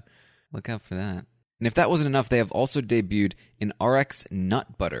 So look out for that. And if that wasn't enough, they have also debuted an RX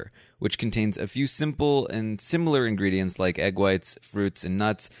nut butter, which contains a few simple and similar ingredients like egg whites, fruits, and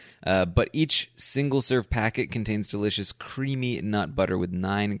nuts. But each single-serve packet contains delicious, creamy nut butter with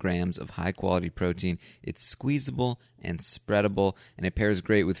 9 grams of high-quality protein. It's squeezable and spreadable, and it pairs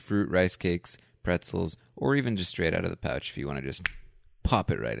great with fruit, rice cakes, pretzels, or even just straight out of the pouch if you want to just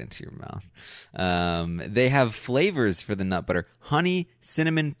pop it right into your mouth. They have flavors for the nut butter: honey,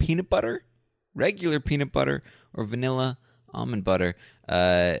 cinnamon, peanut butter, regular peanut butter, or vanilla almond butter.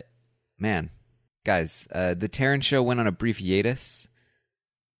 Man, guys, the Terran show went on a brief hiatus.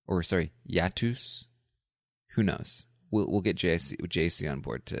 Hiatus? Who knows? We'll get JC on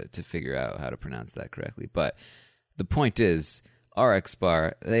board to figure out how to pronounce that correctly. But the point is, RX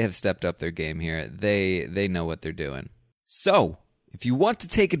Bar, they have stepped up their game here. They know what they're doing. So, if you want to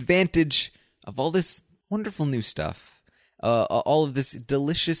take advantage of all this wonderful new stuff, all of this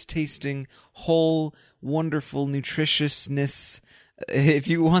delicious tasting, whole, wonderful nutritiousness, if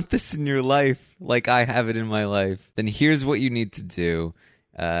you want this in your life, like I have it in my life, then here's what you need to do.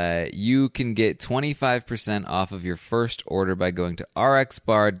 You can get 25% off of your first order by going to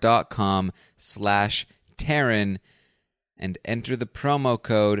rxbar.com/Terran and enter the promo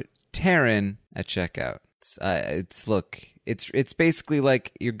code Terran at checkout. It's basically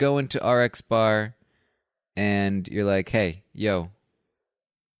like you're going to RX Bar and you're like, hey, yo,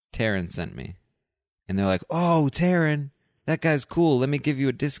 Terran sent me. And they're like, oh, Terran, that guy's cool. Let me give you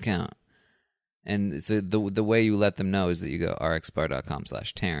a discount. And so the way you let them know is that you go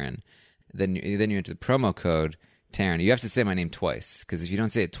rxbar.com/Terran. Then you enter the promo code Terran. You have to say my name twice, because if you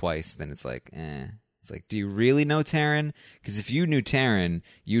don't say it twice, then it's like, It's like, do you really know Terran? Because if you knew Terran,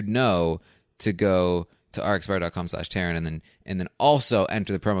 you'd know to go to rxbar.com/Terran and then also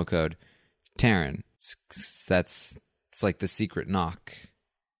enter the promo code Terran. It's like the secret knock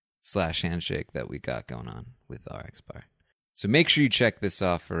 / handshake that we got going on with RX Bar. So make sure you check this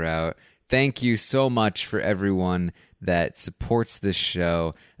offer out. Thank you so much for everyone that supports this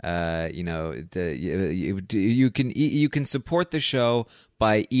show. You can support the show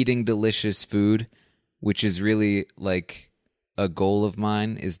by eating delicious food, which is really like a goal of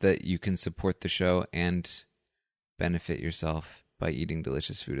mine, is that you can support the show and benefit yourself by eating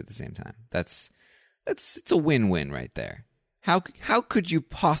delicious food at the same time. It's a win-win right there. How could you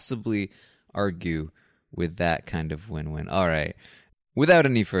possibly argue with that kind of win-win? All right. Without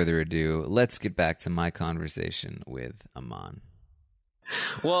any further ado, let's get back to my conversation with Aman.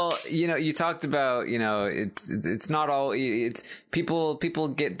 Well, you talked about, it's not all, it's people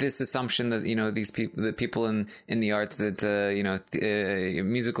get this assumption that, the people in the arts that,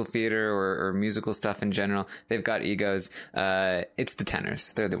 musical theater or musical stuff in general, they've got egos. It's the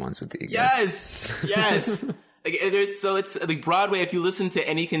tenors. They're the ones with the egos. Yes. It's like Broadway. If you listen to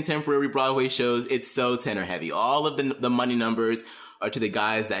any contemporary Broadway shows, it's so tenor heavy. All of the money numbers are to the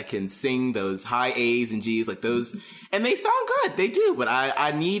guys that can sing those high A's and G's, like those, and they sound good. They do, but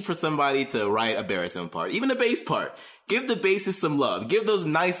I need for somebody to write a baritone part, even a bass part. Give the basses some love. Give those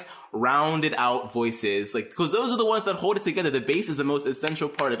nice rounded out voices, because those are the ones that hold it together. The bass is the most essential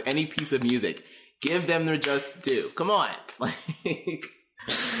part of any piece of music. Give them their just due. Come on.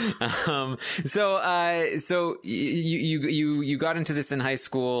 So you got into this in high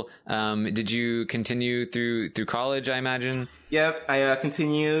school. Did you continue through college, I imagine? Yep, I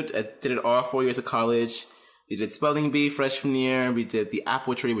continued. I did it all 4 years of college. We did Spelling Bee freshman year. We did The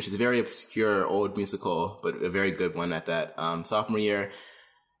Apple Tree, which is a very obscure old musical, but a very good one at that. Sophomore year.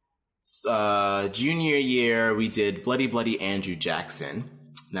 Junior year, we did Bloody Bloody Andrew Jackson.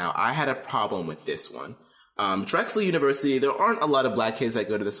 Now, I had a problem with this one. Drexel University, there aren't a lot of black kids that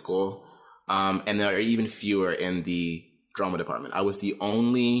go to the school, and there are even fewer in the drama department. I was the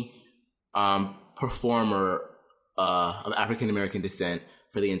only performer of African-American descent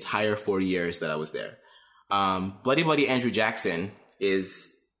for the entire 4 years that I was there. Bloody Bloody Andrew Jackson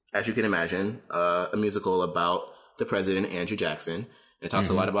is, as you can imagine, a musical about the president, Andrew Jackson. It talks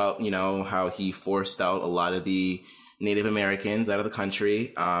a lot about, how he forced out a lot of the Native Americans out of the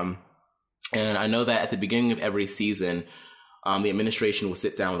country. And I know that at the beginning of every season, the administration will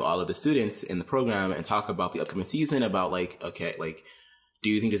sit down with all of the students in the program and talk about the upcoming season, about do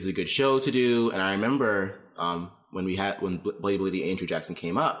you think this is a good show to do? And I remember when Bloody Bloody Andrew Jackson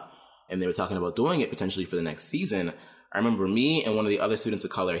came up and they were talking about doing it potentially for the next season, I remember me and one of the other students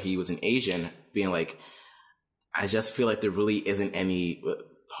of color, he was an Asian, being like, I just feel like there really isn't any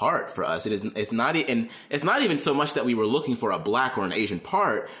part for us. It's not even so much that we were looking for a black or an Asian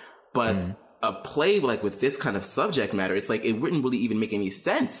part, but a play like with this kind of subject matter, it's like it wouldn't really even make any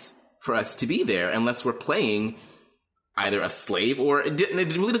sense for us to be there unless we're playing either a slave, or it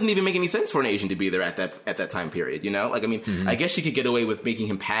really doesn't even make any sense for an Asian to be there at that time period, you know? Like, I mean, I guess you could get away with making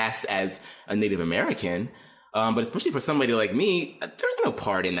him pass as a Native American, but especially for somebody like me, there's no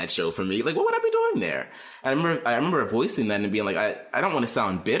part in that show for me. Like, what would I be doing there? I remember voicing that and being like, I don't want to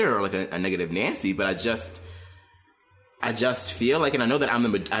sound bitter or like a negative Nancy, but I just feel like, and I know that I'm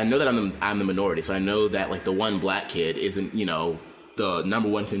the minority, so I know that like the one black kid isn't, you know, the number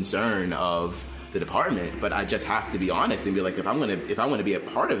one concern of the department, but I just have to be honest and be like, if I'm gonna be a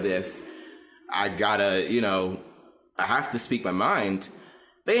part of this, I gotta, you know, I have to speak my mind.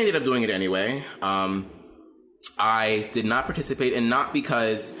 They ended up doing it anyway. I did not participate, and not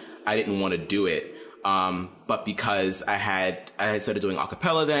because I didn't want to do it, but because I had started doing a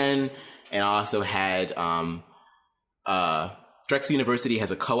cappella then, and I also had Drexel University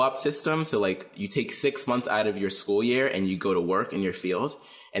has a co-op system, so like you take 6 months out of your school year and you go to work in your field,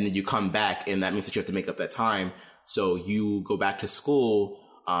 and then you come back, and that means that you have to make up that time. So you go back to school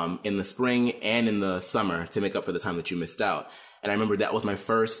in the spring and in the summer to make up for the time that you missed out. And I remember that was my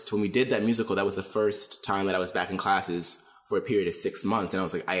first, when we did that musical, that was the first time that I was back in classes for a period of 6 months. And I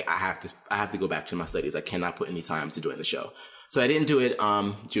was like, I have to go back to my studies. I cannot put any time to doing the show. So I didn't do it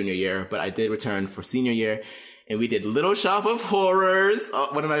junior year, but I did return for senior year. And we did Little Shop of Horrors,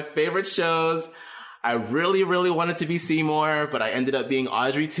 one of my favorite shows. I really, really wanted to be Seymour, but I ended up being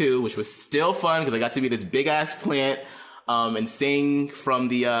Audrey too, which was still fun because I got to be this big ass plant and sing from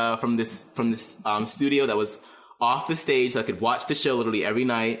this studio that was off the stage, so I could watch the show literally every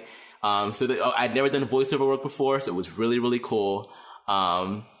night. I'd never done voiceover work before, so it was really, really cool.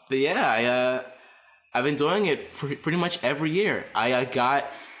 But yeah, I've been doing it for pretty much every year.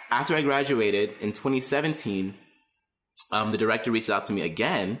 After I graduated in 2017, the director reached out to me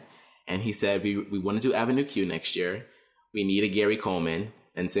again, and he said, we want to do Avenue Q next year. We need a Gary Coleman.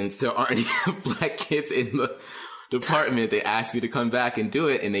 And since there aren't any black kids in the department, they asked me to come back and do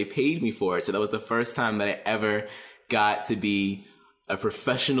it, and they paid me for it. So that was the first time that I ever got to be a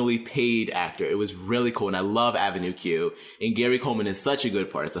professionally paid actor. It was really cool, and I love Avenue Q. And Gary Coleman is such a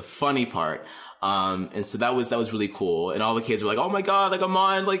good part. It's a funny part. And so that was really cool. And all the kids were like, oh my God, like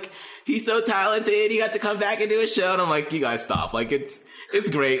Amon, like he's so talented. He got to come back and do a show. And I'm like, you guys stop. Like it's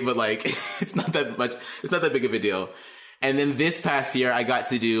great, but like it's not that big of a deal. And then this past year I got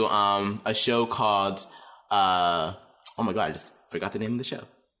to do a show called oh my God, I just forgot the name of the show.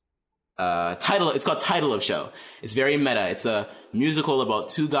 It's called Title of Show. It's very meta. It's a musical about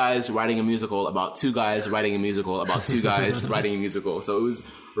two guys writing a musical about two guys writing a musical about two guys writing a musical. So it was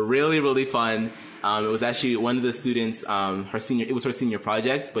really, really fun. It was actually one of the students, it was her senior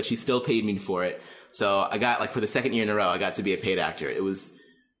project, but she still paid me for it. So I got, like, for the second year in a row, I got to be a paid actor. It was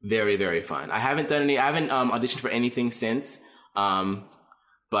very, very fun. I haven't auditioned for anything since. Yeah,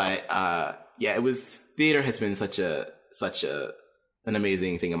 theater has been such an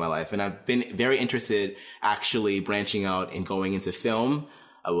amazing thing in my life. And I've been very interested actually branching out and going into film.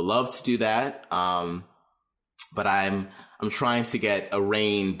 I would love to do that. But I'm trying to get a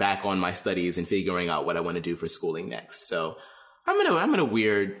rein back on my studies and figuring out what I want to do for schooling next. So I'm in a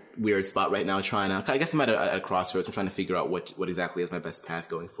weird spot right now I guess I'm at a crossroads. I'm trying to figure out what exactly is my best path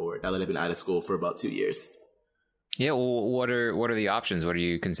going forward now that I've been out of school for about 2 years. Yeah. Well, what are the options? What are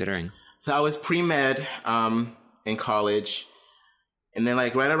you considering? So I was pre-med, in college. And then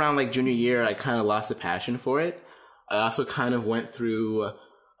like right around like junior year, I kind of lost a passion for it. I also kind of went through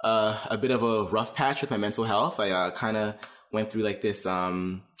a bit of a rough patch with my mental health. I kind of went through like this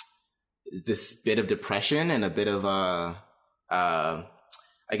bit of depression and a bit of I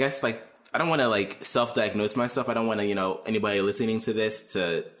guess like I don't want to like self-diagnose myself. I don't want to, anybody listening to this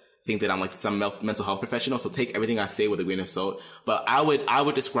to think that I'm like some mental health professional. So take everything I say with a grain of salt. But I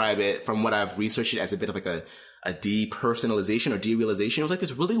would describe it from what I've researched it as a bit of like a depersonalization or derealization. It was like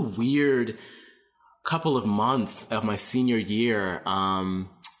this really weird couple of months of my senior year,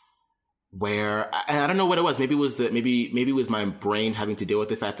 where I don't know what it was. Maybe it was my brain having to deal with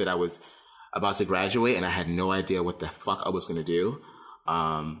the fact that I was about to graduate and I had no idea what the fuck I was going to do.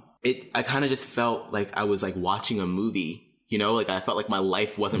 I kind of just felt like I was like watching a movie, like I felt like my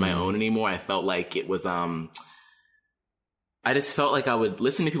life wasn't my own anymore. I felt like it was, I just felt like I would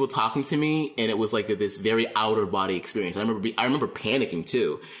listen to people talking to me, and it was like this very outer body experience. I remember panicking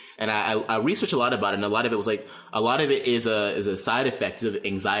too, and I researched a lot about it, and a lot of it was like a lot of it is a side effect of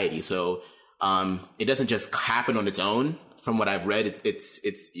anxiety. So it doesn't just happen on its own. From what I've read,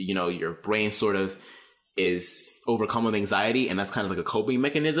 it's you know, your brain sort of is overcome with anxiety, and that's kind of like a coping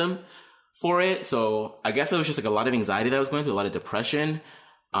mechanism for it. So I guess it was just like a lot of anxiety that I was going through, a lot of depression,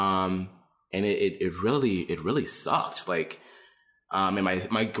 and it really sucked. Like. And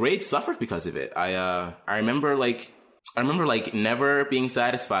my grades suffered because of it. I remember never being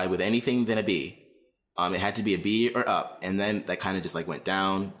satisfied with anything than a B. It had to be a B or up. And then that kind of just like went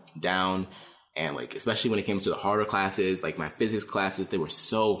down. And like, especially when it came to the harder classes, like my physics classes, they were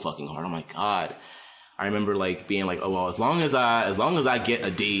so fucking hard. Oh my God. I remember like being like, oh, well, as long as I get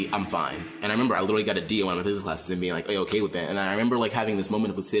a D, I'm fine. And I remember I literally got a D on one of my physics classes and being like, oh, okay with that. And I remember like having this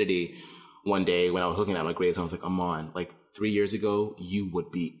moment of lucidity one day when I was looking at my grades. I was like, Amon, like 3 years ago, you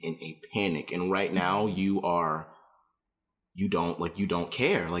would be in a panic. And right now you don't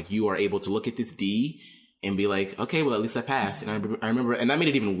care. Like you are able to look at this D and be like, okay, well, at least I passed. And I remember, and that made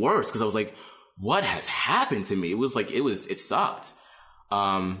it even worse because I was like, what has happened to me? It sucked.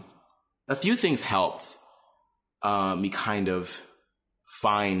 A few things helped, me kind of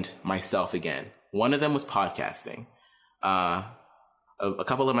find myself again. One of them was podcasting. A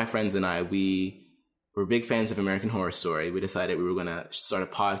couple of my friends and I, we were big fans of American Horror Story. We decided we were going to start a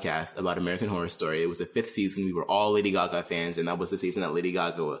podcast about American Horror Story. It was the 5th season. We were all Lady Gaga fans, and that was the season that Lady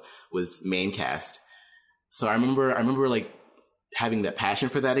Gaga was main cast. So I remember like having that passion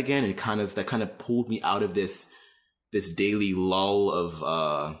for that again, and that kind of pulled me out of this daily lull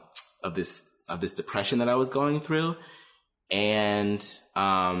of this depression that I was going through. And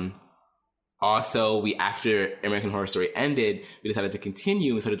also, after American Horror Story ended, we decided to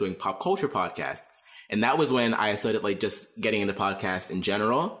continue and started doing pop culture podcasts. And that was when I started like just getting into podcasts in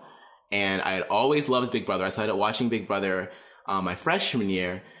general. And I had always loved Big Brother. I started watching Big Brother my freshman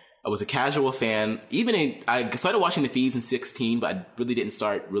year. I was a casual fan. I started watching the feeds in 2016, but I really didn't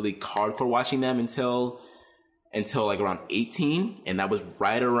start really hardcore watching them until like around 18. And that was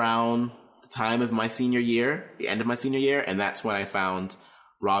right around the time of my senior year, the end of my senior year. And that's when I found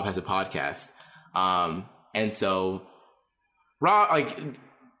Rob Has a Podcast. And so Rob, like,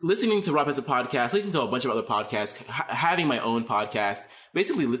 listening to Rob Has a Podcast, listening to a bunch of other podcasts, having my own podcast,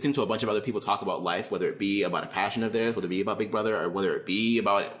 basically listening to a bunch of other people talk about life, whether it be about a passion of theirs, whether it be about Big Brother, or whether it be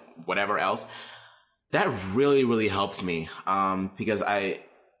about whatever else, that really, really helps me. Because I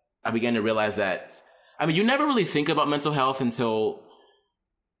began to realize that, I mean, you never really think about mental health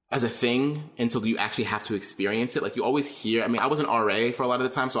as a thing until you actually have to experience it. Like you always hear, I mean, I was an RA for a lot of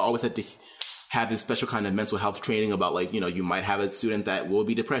the time, so I always had to have this special kind of mental health training about like, you know, you might have a student that will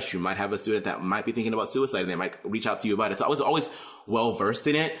be depressed. You might have a student that might be thinking about suicide and they might reach out to you about it. So I was always well versed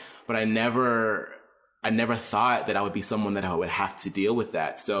in it, but I never thought that I would be someone that I would have to deal with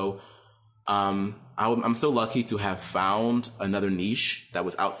that. So, I'm so lucky to have found another niche that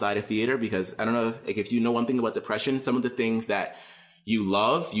was outside of theater, because I don't know if you know one thing about depression, some of the things that you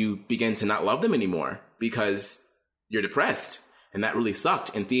love, you begin to not love them anymore because you're depressed. And that really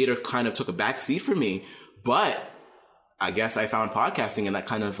sucked. And theater kind of took a back seat for me. But I guess I found podcasting and that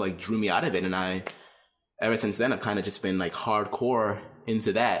kind of like drew me out of it. And ever since then, I've kind of just been like hardcore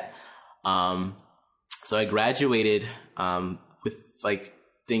into that. So I graduated with like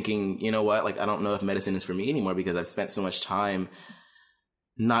thinking, you know what, like I don't know if medicine is for me anymore because I've spent so much time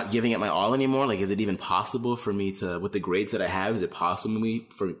not giving it my all anymore. Like, is it even possible for me to, with the grades that I have, is it possible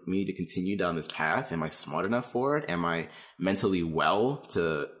for me to continue down this path? Am I smart enough for it? Am I mentally well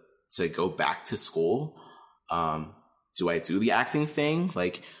to go back to school? Do I do the acting thing?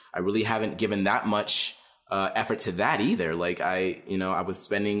 Like, I really haven't given that much effort to that either. Like I was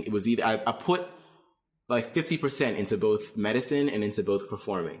spending, it was either, I put like 50% into both medicine and into both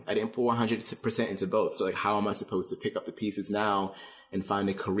performing. I didn't put 100% into both. So like, how am I supposed to pick up the pieces now and find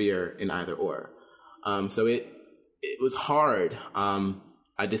a career in either or? So it was hard.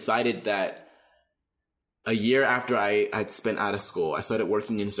 I decided that a year after I had spent out of school, I started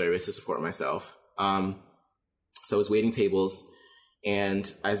working in service to support myself. So I was waiting tables,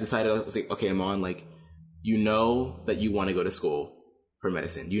 and I decided, I was like, okay, Amon, like, you know that you want to go to school for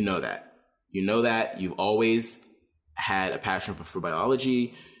medicine. You know that. You've always had a passion for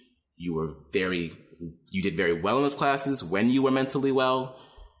biology. You did very well in those classes when you were mentally well.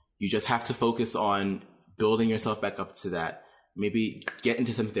 You just have to focus on building yourself back up to that. Maybe get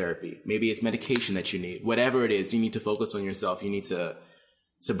into some therapy. Maybe it's medication that you need. Whatever it is, you need to focus on yourself. You need to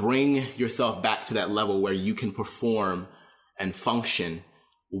bring yourself back to that level where you can perform and function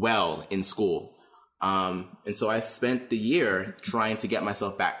well in school. And so I spent the year trying to get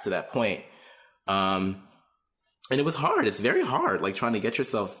myself back to that point. And it was hard. It's very hard, like trying to get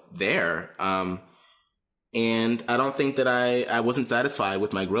yourself there. And I don't think that I wasn't satisfied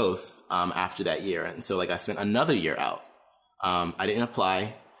with my growth, after that year. And so like I spent another year out. I didn't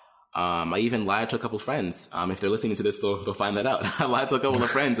apply. I even lied to a couple of friends. If they're listening to this, they'll find that out. I lied to a couple of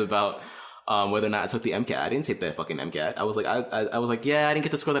friends about, whether or not I took the MCAT. I didn't take that fucking MCAT. I was like, yeah, I didn't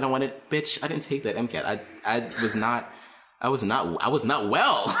get the score that I wanted. Bitch, I didn't take that MCAT. I was not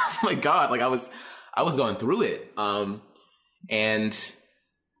well. Oh my God. Like I was going through it. And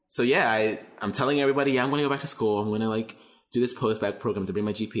so yeah, I'm telling everybody, yeah, I'm going to go back to school. I'm going to like do this post-bac program to bring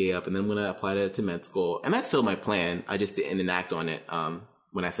my GPA up, and then I'm going to apply to med school. And that's still my plan. I just didn't enact on it,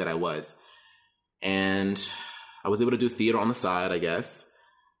 when I said I was. And I was able to do theater on the side, I guess.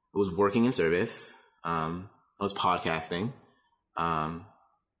 I was working in service. I was podcasting. I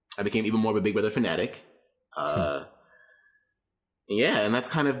became even more of a Big Brother fanatic. Yeah, and that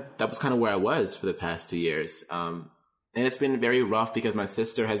was kind of where I was for the past 2 years. And it's been very rough because my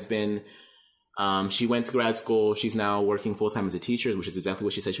sister has been, she went to grad school. She's now working full-time as a teacher, which is exactly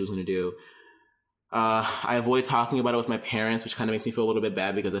what she said she was going to do. I avoid talking about it with my parents, which kind of makes me feel a little bit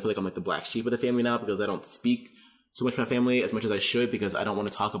bad because I feel like I'm like the black sheep of the family now because I don't speak too much to my family as much as I should because I don't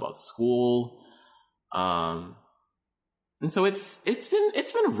want to talk about school. And so it's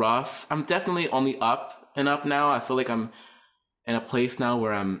been rough. I'm definitely on the up and up now. I feel like I'm in a place now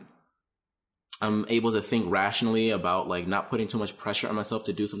where I'm able to think rationally about like not putting too much pressure on myself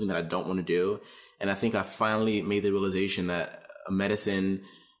to do something that I don't want to do. And I think I finally made the realization that medicine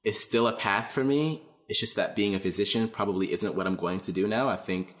is still a path for me. It's just that being a physician probably isn't what I'm going to do now. I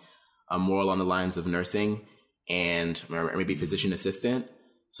think I'm more along the lines of nursing and maybe physician assistant.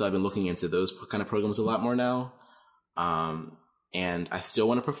 So I've been looking into those kind of programs a lot more now. And I still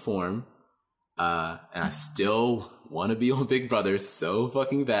want to perform. And I still want to be on Big Brother so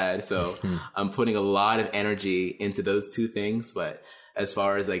fucking bad. So I'm putting a lot of energy into those two things. But as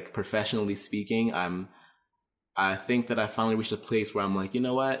far as like professionally speaking, I think that I finally reached a place where I'm like, you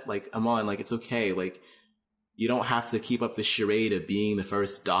know what? Like, I'm on, like, it's okay. Like, you don't have to keep up the charade of being the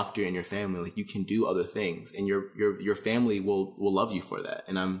first doctor in your family. Like, you can do other things and your family will love you for that.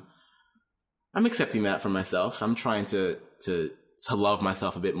 And I'm accepting that for myself. I'm trying to love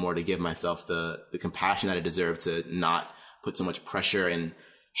myself a bit more, to give myself the compassion that I deserve, to not put so much pressure and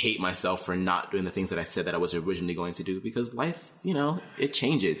hate myself for not doing the things that I said that I was originally going to do, because life, you know, it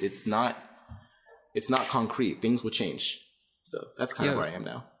changes. It's not concrete. Things will change. So that's kind of where I am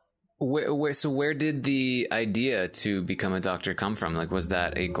now. So where did the idea to become a doctor come from? Like, was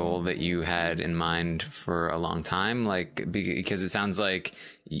that a goal that you had in mind for a long time? Like, because it sounds like,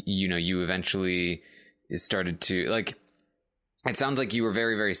 you know, you eventually started to, like, it sounds like you were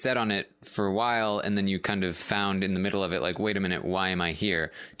very, very set on it for a while, and then you kind of found in the middle of it, like, wait a minute, why am I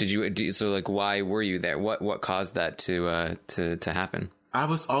here? So like, why were you there? What caused that to happen? I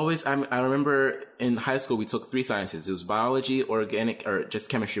was always, I remember in high school, we took 3 sciences. It was biology, organic, or just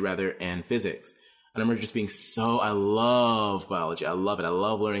chemistry rather, and physics. I remember just being I love biology. I love it. I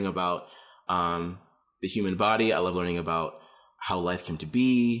love learning about, the human body. I love learning about how life came to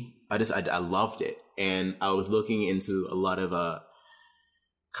be. I loved it. And I was looking into a lot of,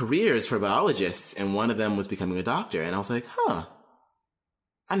 careers for biologists, and one of them was becoming a doctor. And I was like,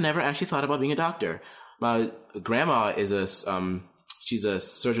 I never actually thought about being a doctor. My grandma is she's a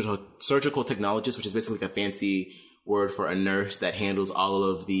surgical technologist, which is basically like a fancy word for a nurse that handles all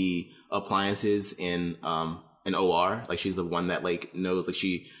of the appliances in an OR. Like, she's the one that like knows, like,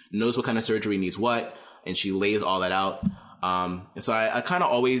 she knows what kind of surgery needs what, and she lays all that out. And so I kind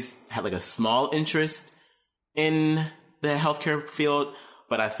of always had like a small interest in the healthcare field,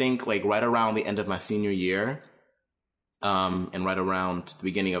 but I think like right around the end of my senior year, and right around the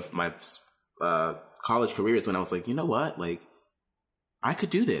beginning of my college career is when I was like, you know what, like, I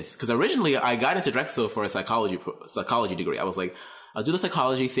could do this. Because originally I got into Drexel for a psychology degree. I was like, I'll do the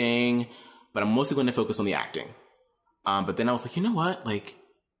psychology thing, but I'm mostly going to focus on the acting. But then I was like, you know what? Like,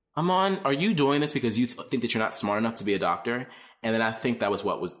 are you doing this because you think that you're not smart enough to be a doctor? And then I think that's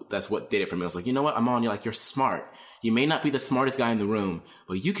what did it for me. I was like, you know what? You're smart. You may not be the smartest guy in the room,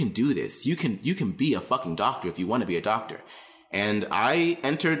 but you can do this. You can be a fucking doctor if you want to be a doctor. And I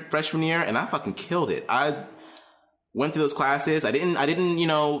entered freshman year and I fucking killed it. I went through those classes. I didn't, you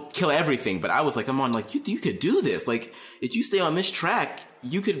know, kill everything, but I was like, you could do this. Like, if you stay on this track,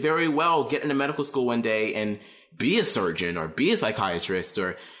 you could very well get into medical school one day and be a surgeon or be a psychiatrist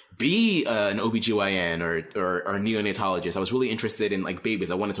or be an OBGYN or neonatologist. I was really interested in like babies.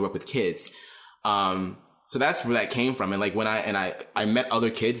 I wanted to work with kids. So So that's where that came from. And like when I met other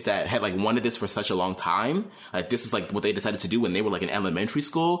kids that had like wanted this for such a long time, like this is like what they decided to do when they were like in elementary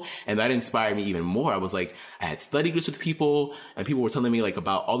school. And that inspired me even more. I was like, I had study groups with people and people were telling me like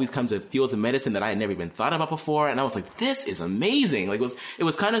about all these kinds of fields of medicine that I had never even thought about before. And I was like, this is amazing. Like it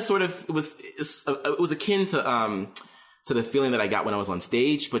was kind of sort of, it was akin to the feeling that I got when I was on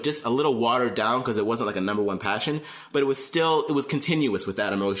stage, but just a little watered down because it wasn't like a number one passion, but it was continuous with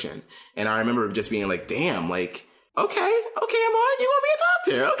that emotion. And I remember just being like, damn, like, okay, Amon, you want to be a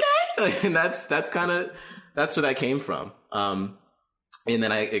doctor? Okay. And that's where that came from. And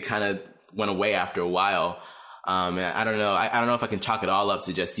then it kind of went away after a while. And I don't know if I can chalk it all up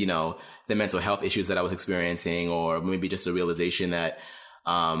to just, the mental health issues that I was experiencing, or maybe just a realization that,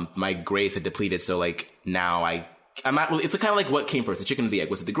 my grades had depleted. So like now I'm not really, it's kind of like what came first, the chicken or the egg.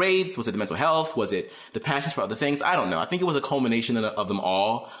 Was it the grades? Was it the mental health? Was it the passions for other things? I don't know. I think it was a culmination of them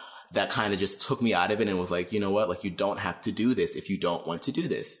all that kind of just took me out of it and was like, you know what? Like, you don't have to do this if you don't want to do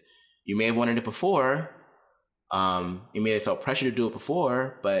this. You may have wanted it before. You may have felt pressure to do it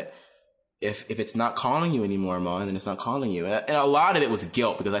before, but if it's not calling you anymore, Amon, then it's not calling you. And a lot of it was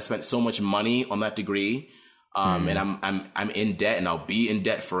guilt because I spent so much money on that degree. And I'm in debt and I'll be in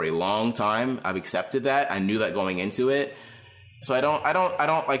debt for a long time. I've accepted that. I knew that going into it. So I don't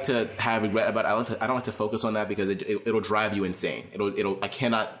like to have regret about it. I don't like to focus on that because it'll drive you insane. I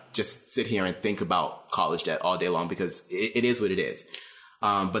cannot just sit here and think about college debt all day long because it is what it is.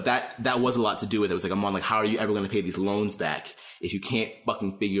 But that was a lot to do with it. It was like, I'm on like, how are you ever going to pay these loans back if you can't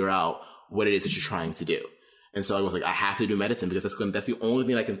fucking figure out what it is that you're trying to do? And so I was like, I have to do medicine because that's the only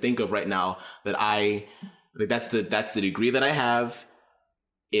thing I can think of right now that that's the degree that I have.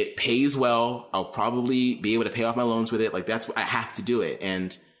 It pays well. I'll probably be able to pay off my loans with it. Like that's what I have to do it.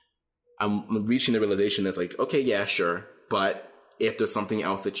 And I'm reaching the realization that's like, okay, yeah, sure. But if there's something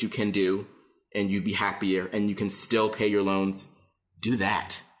else that you can do and you'd be happier and you can still pay your loans, do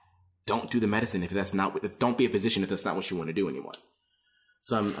that. Don't do the medicine don't be a physician if that's not what you want to do anymore.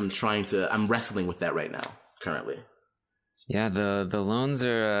 So I'm wrestling with that right now, currently. Yeah, the loans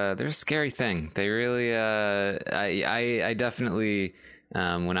are they're a scary thing. They really I definitely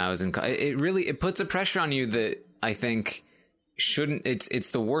when I was in it puts a pressure on you that I think shouldn't.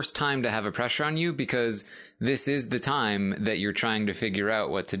 It's the worst time to have a pressure on you because this is the time that you're trying to figure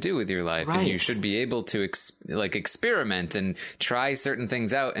out what to do with your life, right. And you should be able to experiment and try certain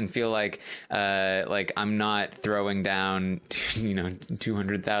things out and feel like I'm not throwing down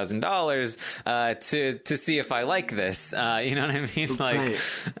 $200,000 to see if I like this. You know what I mean? Like,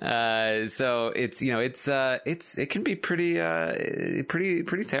 right. So it's it can be pretty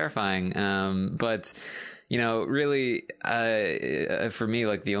terrifying. But really, for me,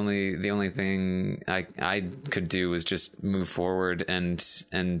 like the only thing I could do was just move forward and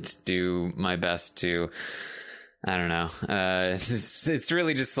do my best to, I don't know. It's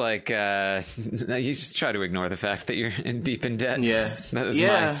really just like, you just try to ignore the fact that you're deep in debt. Yes. That was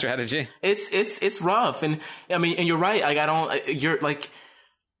my strategy. It's rough. And I mean, and you're right. Like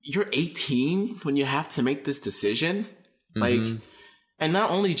you're 18 when you have to make this decision. Like, and not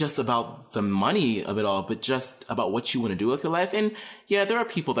only just about the money of it all, but just about what you want to do with your life. And yeah, there are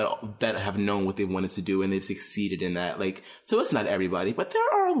people that have known what they wanted to do and they've succeeded in that. Like, so it's not everybody, but there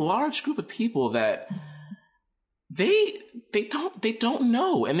are a large group of people that they don't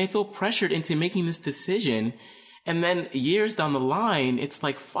know and they feel pressured into making this decision. And then years down the line, it's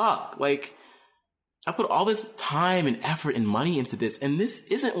like, fuck, like I put all this time and effort and money into this and this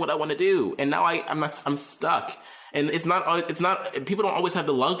isn't what I want to do. And now I'm stuck. And it's not, people don't always have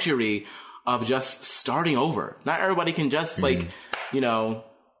the luxury of just starting over. Not everybody can just and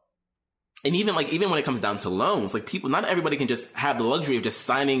even when it comes down to loans, like not everybody can just have the luxury of just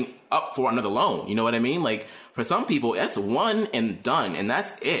signing up for another loan. You know what I mean? Like for some people, that's one and done and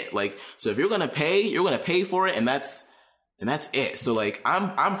that's it. Like, so if you're going to pay for it and that's it. So like,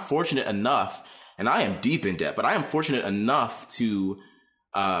 I'm fortunate enough and I am deep in debt, but I am fortunate enough to,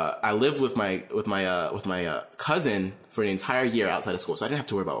 I lived with my cousin for an entire year outside of school. So I didn't have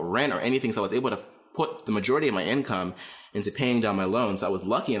to worry about rent or anything. So I was able to put the majority of my income into paying down my loans. So I was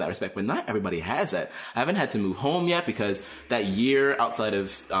lucky in that respect, but not everybody has that. I haven't had to move home yet because that year outside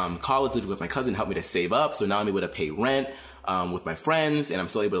of, college living with my cousin helped me to save up. So now I'm able to pay rent, with my friends and I'm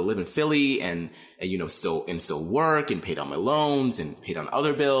still able to live in Philly and still work and pay down my loans and pay down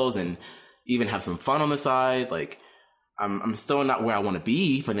other bills and even have some fun on the side. Like, I'm still not where I want to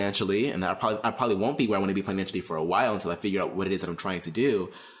be financially, and I probably won't be where I want to be financially for a while until I figure out what it is that I'm trying to do.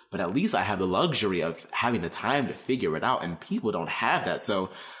 But at least I have the luxury of having the time to figure it out, and people don't have that.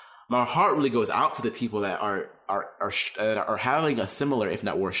 So my heart really goes out to the people that are having a similar, if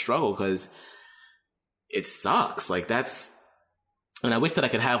not worse, struggle, because it sucks. Like and I wish that I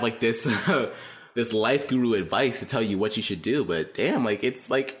could have like this, this life guru advice to tell you what you should do, but damn, like, it's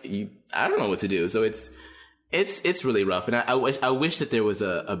like, I don't know what to do. So it's really rough. And I wish that there was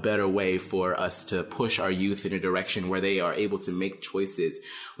a better way for us to push our youth in a direction where they are able to make choices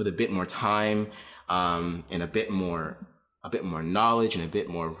with a bit more time, and a bit more knowledge and a bit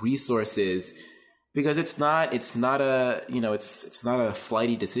more resources, because it's not a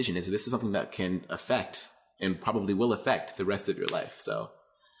flighty decision. This is something that can affect and probably will affect the rest of your life. So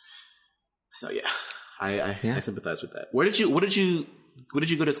yeah, I sympathize with that. What did you go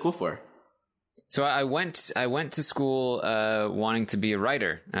to school for? So I went to school wanting to be a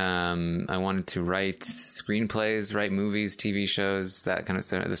writer. I wanted to write screenplays, write movies, TV shows, that kind of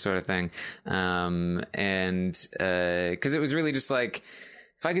sort of thing. And because it was really just like,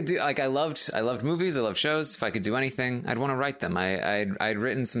 if I could do, like, I loved movies, I loved shows. If I could do anything, I'd want to write them. I'd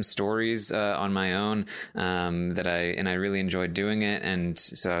written some stories on my own that I really enjoyed doing it, and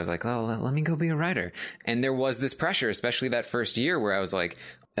so I was like, oh, let me go be a writer. And there was this pressure, especially that first year, where I was like,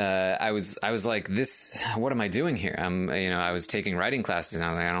 I was like, this, what am I doing here? I was taking writing classes and I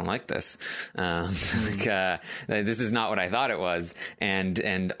was like, I don't like this. This is not what I thought it was.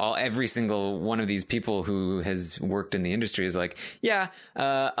 And every single one of these people who has worked in the industry is like, yeah,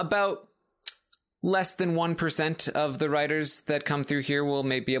 about less than 1% of the writers that come through here will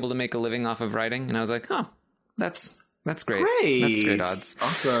be able to make a living off of writing. And I was like, oh, that's great. That's great odds.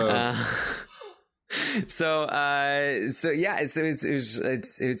 Awesome. So yeah,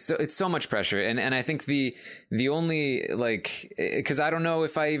 it's so much pressure. And I think the only, like, cause I don't know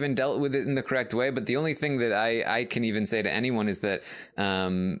if I even dealt with it in the correct way, but the only thing that I can even say to anyone is that,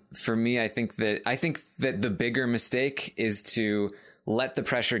 for me, I think that the bigger mistake is to let the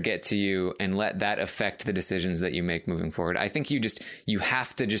pressure get to you and let that affect the decisions that you make moving forward. I think you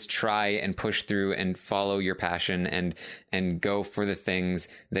have to just try and push through and follow your passion and go for the things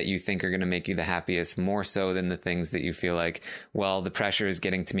that you think are going to make you the happiest, more so than the things that you feel like, well, the pressure is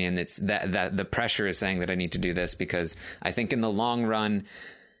getting to me, and it's that the pressure is saying that I need to do this. Because I think in the long run,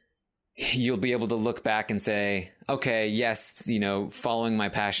 you'll be able to look back and say, okay, yes, following my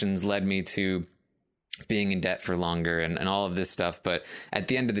passions led me to being in debt for longer and all of this stuff. But at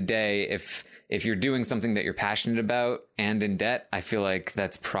the end of the day, if you're doing something that you're passionate about and in debt, I feel like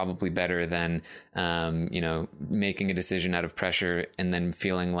that's probably better than, making a decision out of pressure and then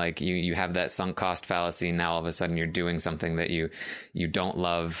feeling like you have that sunk cost fallacy. And now all of a sudden you're doing something that you don't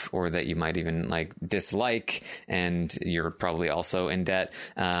love, or that you might even like dislike, and you're probably also in debt.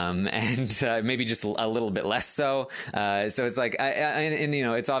 And maybe just a little bit less so. So it's like,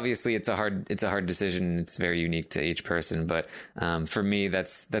 it's obviously it's a hard decision. It's very unique to each person. But, for me,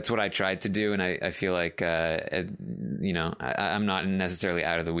 that's what I tried to do. And I feel like, I'm not necessarily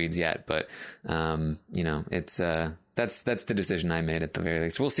out of the weeds yet, but, it's, that's the decision I made at the very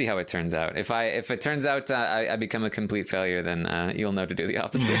least. We'll see how it turns out. If it turns out, I become a complete failure, then, you'll know to do the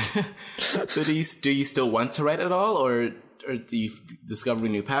opposite. So do you still want to write at all, or do you discover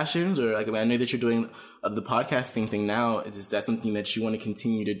new passions? Or like, I know that you're doing the podcasting thing now. Is that something that you want to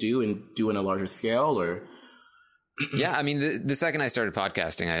continue to do and do on a larger scale, or? Yeah, I mean, the second I started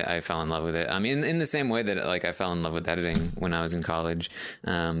podcasting, I fell in love with it. I mean, in the same way that like I fell in love with editing when I was in college,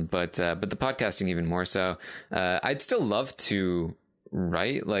 but the podcasting even more so. I'd still love to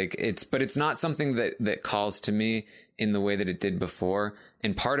write, like but it's not something that calls to me in the way that it did before.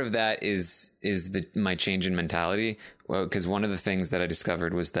 And part of that is my change in mentality. Well, because one of the things that I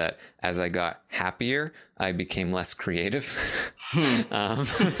discovered was that as I got happier, I became less creative.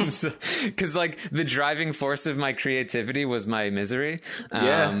 Because like the driving force of my creativity was my misery.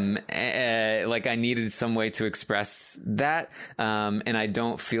 Like I needed some way to express that. And I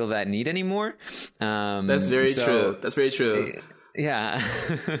don't feel that need anymore. That's very true. That's very true. Yeah,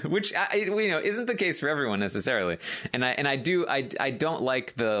 which isn't the case for everyone necessarily, and I don't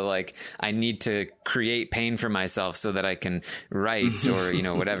like the I need to create pain for myself so that I can write or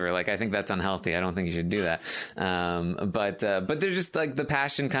whatever. Like I think that's unhealthy. I don't think you should do that. But they're just like the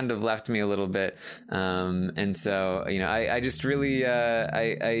passion kind of left me a little bit, and so I just really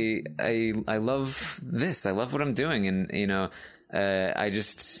I love this. I love what I'm doing, and I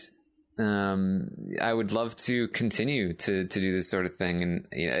just. I would love to continue to do this sort of thing. And,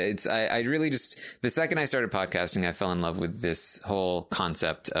 I really just, the second I started podcasting, I fell in love with this whole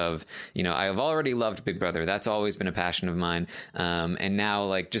concept of, I have already loved Big Brother. That's always been a passion of mine. And now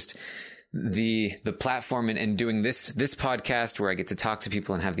like just the platform and doing this podcast where I get to talk to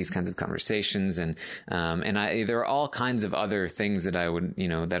people and have these kinds of conversations, and there are all kinds of other things that I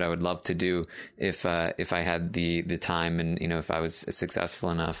would love to do if I had the time, and if I was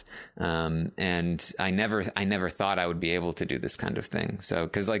successful enough. And I never thought I would be able to do this kind of thing. So,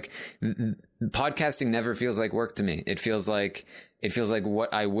 cause like podcasting never feels like work to me. It feels like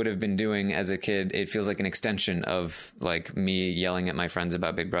what I would have been doing as a kid. It feels like an extension of like me yelling at my friends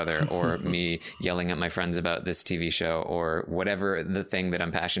about Big Brother, or me yelling at my friends about this TV show, or whatever the thing that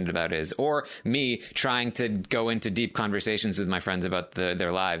I'm passionate about is, or me trying to go into deep conversations with my friends about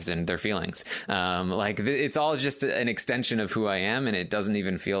their lives and their feelings. It's all just an extension of who I am, and it doesn't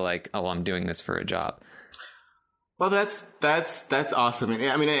even feel like, oh, I'm doing this for a job. Well, that's awesome.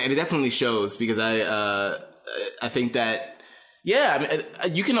 I mean, it definitely shows, because I think that, yeah, I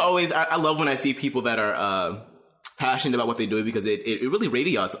mean, you can always, I love when I see people that are passionate about what they do, because it really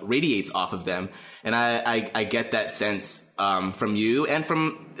radiates off of them. And I get that sense from you, and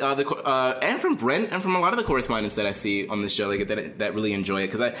from and from Brent, and from a lot of the correspondents that I see on the show, like that really enjoy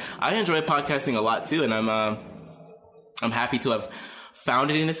it, because I enjoy podcasting a lot too, and I'm happy to have found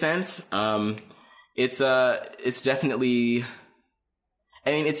it in a sense. It's definitely,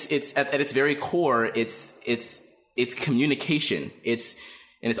 I mean, it's at its very core, it's communication. It's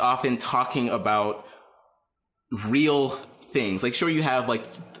often talking about real things. Like, sure, you have like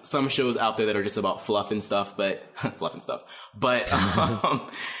some shows out there that are just about fluff and stuff, but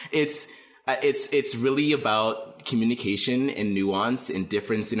it's really about communication and nuance and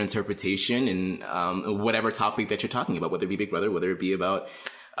difference in interpretation, and whatever topic that you're talking about, whether it be Big Brother, whether it be about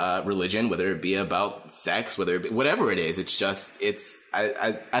religion, whether it be about sex, whatever it is.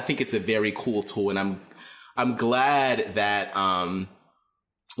 I think it's a very cool tool, and I'm glad that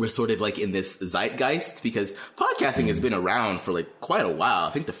we're sort of like in this zeitgeist, because podcasting has been around for like quite a while.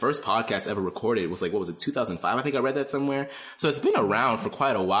 I think the first podcast ever recorded was like, what was it, 2005? I think I read that somewhere. So it's been around for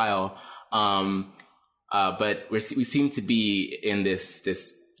quite a while. But we seem to be in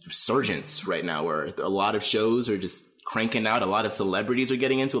this resurgence right now, where a lot of shows are just cranking out. A lot of celebrities are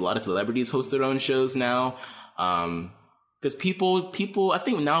getting into. A lot of celebrities host their own shows now. Because people, I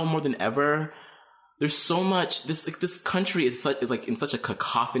think now more than ever, there's so much, this country is like in such a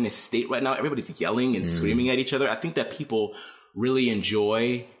cacophonous state right now. Everybody's yelling and screaming at each other. I think that people really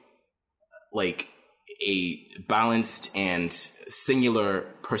enjoy like a balanced and singular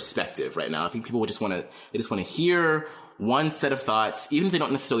perspective right now. I think people just want to hear one set of thoughts, even if they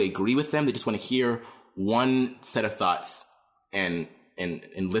don't necessarily agree with them. They just want to hear one set of thoughts and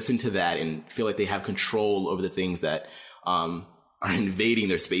listen to that, and feel like they have control over the things that are invading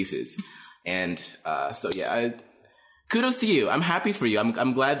their spaces. And so yeah, kudos to you. I'm happy for you.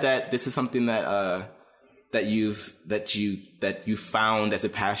 I'm glad that this is something that you found as a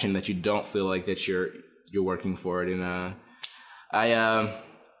passion, that you don't feel like that you're working for it. And I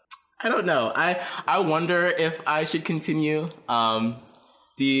don't know. I wonder if I should continue.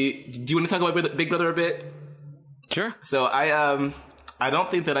 Do you want to talk about Big Brother a bit? Sure. So I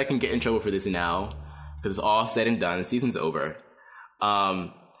don't think that I can get in trouble for this now, because it's all said and done. The season's over.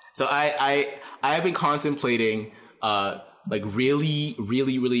 So I have been contemplating, like really,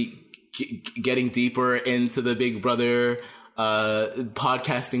 really, really getting deeper into the Big Brother,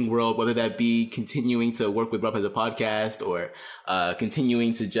 podcasting world, whether that be continuing to work with Rob as a podcast, or,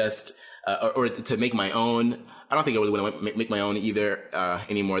 continuing to just, or to make my own. I don't think I really want to make my own either,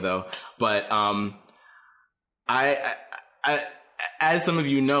 anymore though. But, I, as some of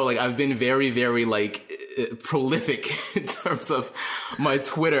you know, like I've been very, very like prolific in terms of my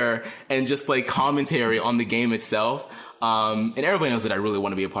Twitter and just like commentary on the game itself. And everybody knows that I really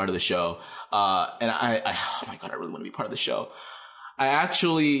want to be a part of the show. And oh my God, I really want to be part of the show. I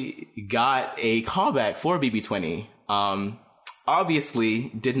actually got a callback for BB20. Obviously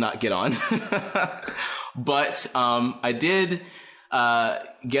did not get on, but, I did,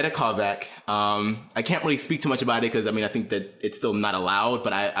 get a callback. I can't really speak too much about it, because I mean, I think that it's still not allowed,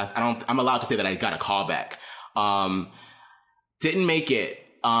 but I'm allowed to say that I got a callback. Didn't make it.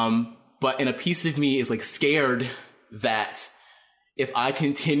 But in a piece of me is like scared that if I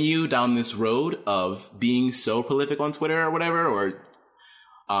continue down this road of being so prolific on Twitter or whatever, or,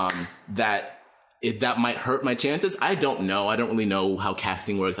 that might hurt my chances. I don't know. I don't really know how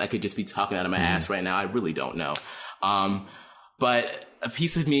casting works. I could just be talking out of my ass right now. I really don't know. But a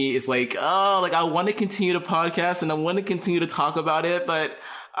piece of me is like, oh, like I want to continue to podcast and I want to continue to talk about it, but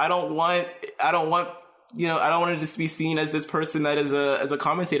I don't want, you know, I don't want to just be seen as this person that is as a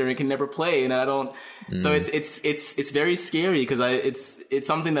commentator and can never play. And I don't, so it's very scary, because it's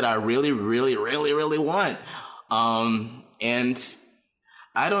something that I really, really, really, really want. And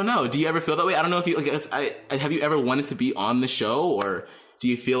I don't know. Do you ever feel that way? I don't know if you, have you ever wanted to be on the show, or do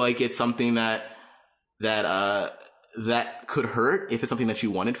you feel like it's something that could hurt if it's something that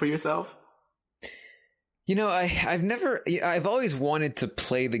you wanted for yourself? You know, I've always wanted to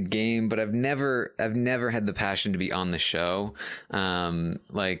play the game, but I've never had the passion to be on the show.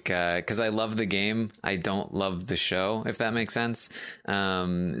 Cause I love the game. I don't love the show, if that makes sense.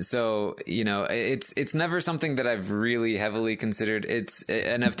 So, you know, it's never something that I've really heavily considered.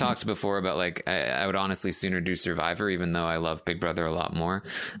 And I've talked before about like, I would honestly sooner do Survivor, even though I love Big Brother a lot more.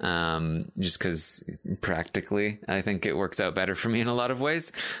 Just cause practically, I think it works out better for me in a lot of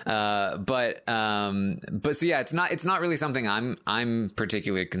ways. But so yeah, it's not really something I'm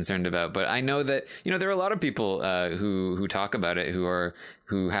particularly concerned about. But I know that, you know, there are a lot of people who talk about it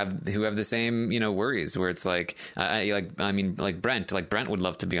who have the same, you know, worries, where it's like Brent would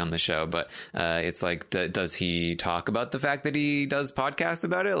love to be on the show, but it's like, does he talk about the fact that he does podcasts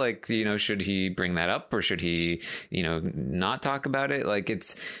about it? Like, you know, should he bring that up, or should he, you know, not talk about it? Like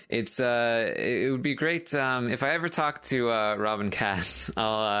it would be great if I ever talk to Robin Cass,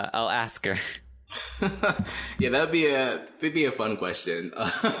 I'll ask her. Yeah, that'd be a fun question,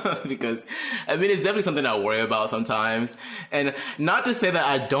 because I mean, it's definitely something I worry about sometimes. And not to say that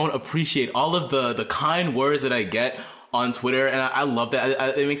I don't appreciate all of the kind words that I get on Twitter, and I love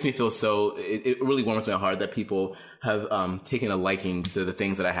that. It makes me feel so, it really warms my heart that people have taken a liking to the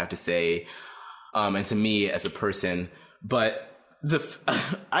things that I have to say, and to me as a person. But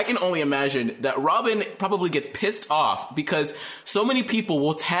I can only imagine that Robin probably gets pissed off because so many people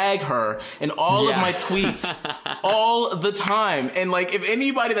will tag her in all of my tweets all the time. And like, if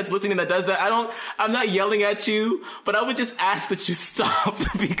anybody that's listening that does that, I'm not yelling at you, but I would just ask that you stop,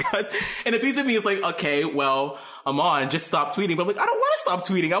 because, and a piece of me is like, okay, well, Aman, just stop tweeting. But I'm like, I don't want to stop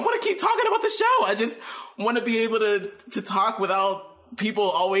tweeting. I want to keep talking about the show. I just want to be able to talk without people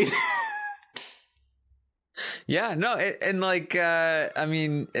always Yeah, no, I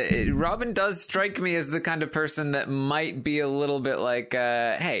mean, Robin does strike me as the kind of person that might be a little bit like,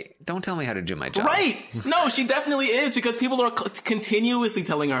 hey, don't tell me how to do my job. Right. No, she definitely is, because people are continuously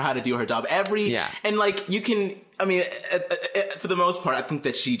telling her how to do her job. And like, you can, I mean, for the most part, I think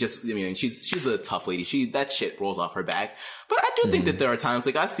that she's a tough lady. That shit rolls off her back. But I do think that there are times,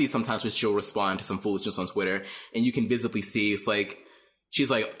 like I see sometimes where she'll respond to some foolishness on Twitter, and you can visibly see it's like, she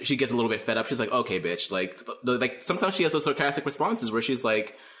gets a little bit fed up. She's like, okay, bitch. Like sometimes she has those sarcastic responses where she's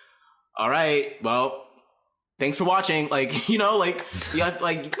like, all right, well, thanks for watching. Like, you know, like, yeah,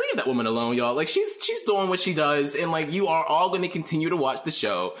 like, leave that woman alone, y'all. Like, she's doing what she does. And like, you are all going to continue to watch the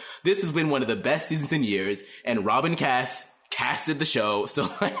show. This has been one of the best seasons in years. And Robin Cass casted the show. So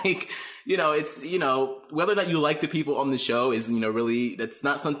like, you know, it's, you know, whether or not you like the people on the show is, you know, really, that's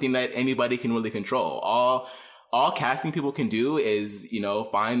not something that anybody can really control. All casting people can do is, you know,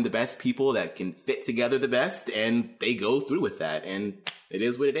 find the best people that can fit together the best, and they go through with that, and it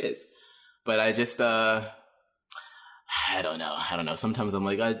is what it is. But I just, I don't know. Sometimes I'm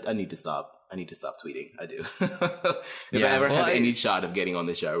like, I need to stop. I need to stop tweeting. I do. If I ever have any shot of getting on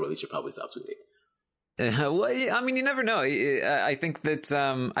the show, I really should probably stop tweeting. Well, I mean, you never know. I think that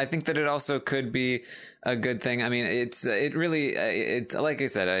it also could be a good thing. I mean, it's like I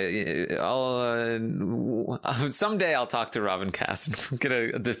said, someday I'll talk to Robin Cass and get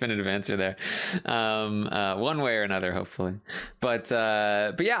a definitive answer there, one way or another, hopefully. But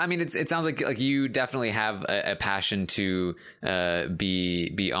yeah, I mean, it sounds like you definitely have a passion to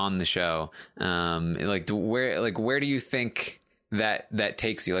be on the show. Where do you think that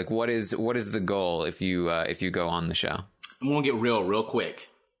takes you? Like, what is the goal if you go on the show? I'm gonna get real quick.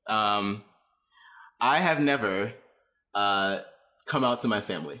 I have never come out to my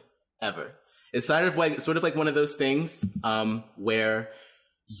family ever. It's sort of like one of those things where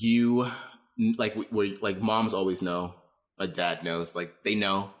you where moms always know, but dad knows, like they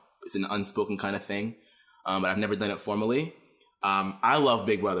know it's an unspoken kind of thing. But I've never done it formally. I love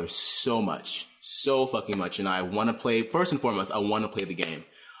Big Brother so much. So fucking much. And I want to play, first and foremost, I want to play the game.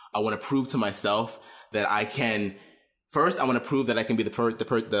 I want to prove to myself that I can, first, I want to prove that I can be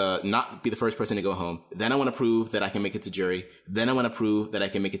not be the first person to go home. Then I want to prove that I can make it to jury. Then I want to prove that I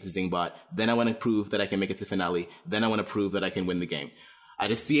can make it to Zingbot. Then I want to prove that I can make it to finale. Then I want to prove that I can win the game.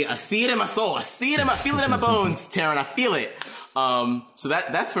 I see it in my soul. I feel it in my bones, Taryn. I feel it. So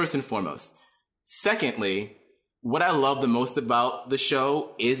that's first and foremost. Secondly, what I love the most about the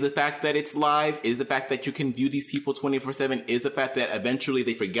show is the fact that it's live, is the fact that you can view these people 24/7, is the fact that eventually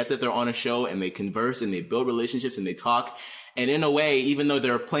they forget that they're on a show and they converse and they build relationships and they talk. And in a way, even though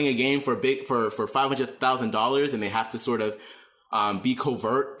they're playing a game for $500,000 and they have to sort of be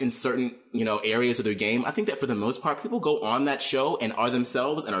covert in certain, areas of their game. I think that for the most part, people go on that show and are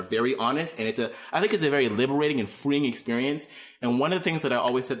themselves and are very honest. And I think it's a very liberating and freeing experience. And one of the things that I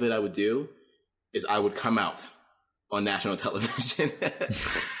always said that I would do is I would come out on national television.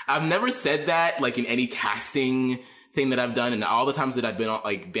 I've never said that like in any casting thing that I've done. And all the times that I've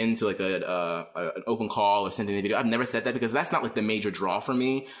been to like an open call or sent in a video, I've never said that because that's not like the major draw for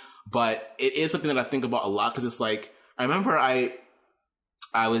me. But it is something that I think about a lot because it's like, I remember I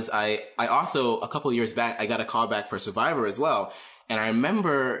also a couple of years back, I got a call back for Survivor as well. And I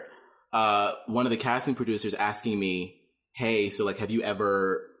remember, one of the casting producers asking me, hey, so like, have you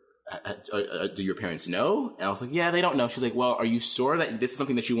ever, do your parents know? And I was like, yeah, they don't know. She's like, well, are you sure that this is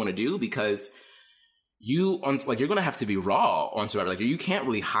something that you want to do? Because you're going to have to be raw on Survivor. Like, you can't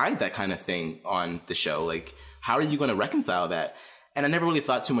really hide that kind of thing on the show. Like, how are you going to reconcile that? And I never really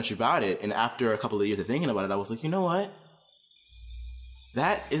thought too much about it. And after a couple of years of thinking about it, I was like, you know what?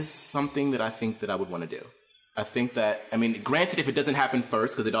 That is something that I think that I would want to do. I think that, granted, if it doesn't happen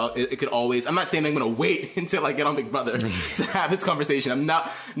first, because it could always, I'm not saying I'm going to wait until I get on Big Brother to have this conversation.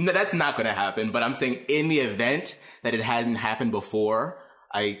 That's not going to happen. But I'm saying in the event that it hadn't happened before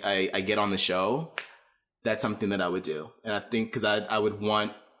I get on the show, that's something that I would do. And I think because I would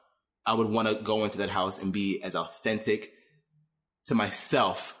want to go into that house and be as authentic to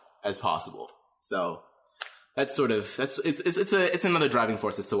myself as possible. So it's another driving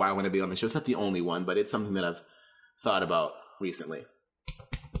force as to why I want to be on the show. It's not the only one, but it's something that I've thought about recently.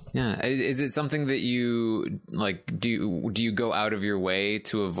 Yeah. Is it something that you like, do you go out of your way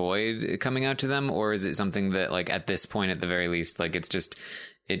to avoid coming out to them? Or is it something that like at this point, at the very least, like it's just,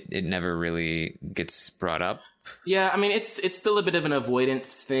 it never really gets brought up? Yeah, it's still a bit of an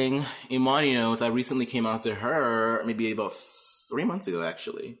avoidance thing. Imani knows I recently came out to her maybe about 3 months ago,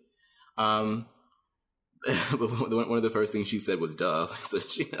 actually. One of the first things she said was "duh," so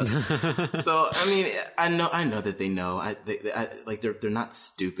she knows. So I know that they know. They're not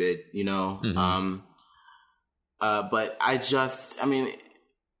stupid, Mm-hmm. But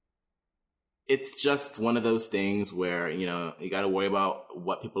it's just one of those things where you got to worry about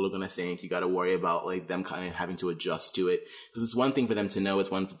what people are going to think. You got to worry about like them kind of having to adjust to it because it's one thing for them to know. It's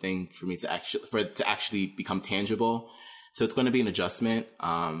one thing for me to actually become tangible. So it's going to be an adjustment.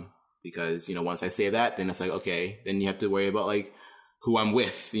 Because, once I say that, then it's like, okay, then you have to worry about like who I'm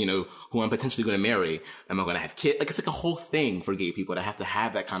with, who I'm potentially going to marry. Am I going to have kids? Like, it's like a whole thing for gay people to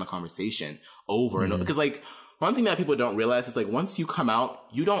have that kind of conversation over and over. Because like one thing that people don't realize is like once you come out,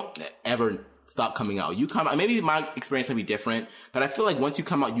 you don't ever stop coming out. You come out, maybe my experience may be different, but I feel like once you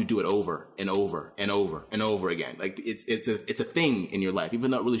come out, you do it over and over and over and over again. Like it's a thing in your life,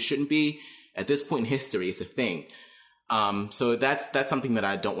 even though it really shouldn't be. At this point in history, it's a thing. So that's something that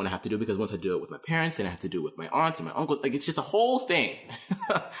I don't want to have to do because once I do it with my parents and I have to do it with my aunts and my uncles, like it's just a whole thing.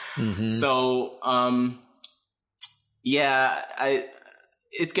 Mm-hmm. So,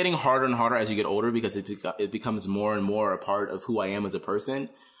 it's getting harder and harder as you get older because it becomes more and more a part of who I am as a person.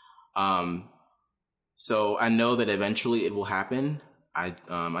 So I know that eventually it will happen. I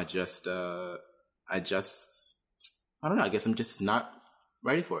don't know. I guess I'm just not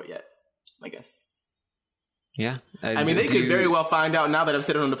ready for it yet, I guess. Yeah. They could very well find out now that I've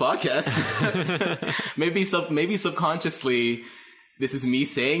said it on the podcast. maybe subconsciously this is me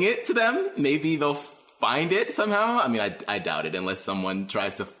saying it to them. Maybe they'll find it somehow. I doubt it unless someone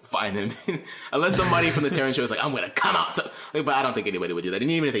tries to find them. Unless somebody from the Terrence show is like, I'm going to come out. But I don't think anybody would do that. And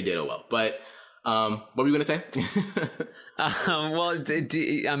even if they did, oh well. But what were you going to say? Well,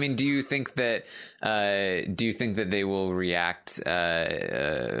 do you think that they will react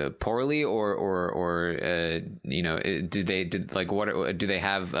poorly or do they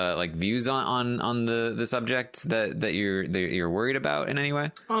have like views on the subject that you're worried about in any way?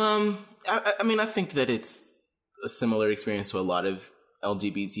 I think that it's a similar experience to a lot of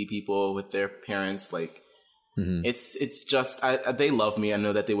LGBT people with their parents. Like, mm-hmm. It's just, they love me. I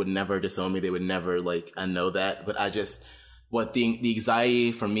know that they would never disown me. They would never, I know that. But the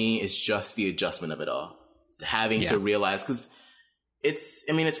anxiety for me is just the adjustment of it all. Having to realize, because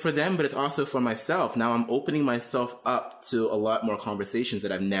it's for them, but it's also for myself. Now I'm opening myself up to a lot more conversations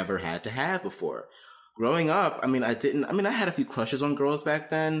that I've never had to have before. Growing up, I had a few crushes on girls back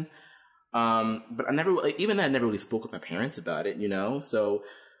then. But I never really spoke with my parents about it, So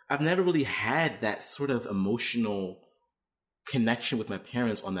I've never really had that sort of emotional connection with my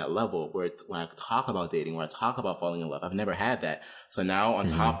parents on that level when I talk about dating, when I talk about falling in love. I've never had that. So now on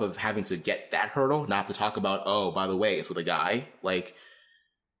top of having to get that hurdle, now I have to talk about, oh, by the way, it's with a guy. That's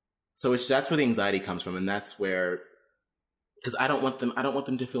where the anxiety comes from. And that's where, because I don't want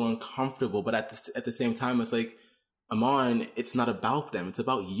them to feel uncomfortable. But at the same time, it's like, Amon, it's not about them. It's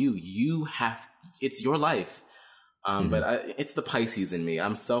about you. It's your life. But it's the Pisces in me.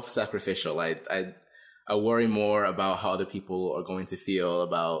 I'm self-sacrificial. I worry more about how other people are going to feel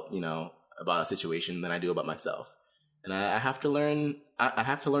about a situation than I do about myself. And I have to learn. I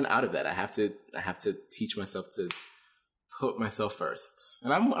have to learn out of that. I have to teach myself to put myself first.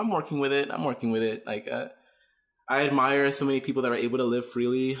 And I'm working with it. Like I admire so many people that are able to live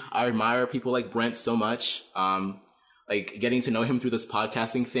freely. I admire people like Brent so much. Like getting to know him through this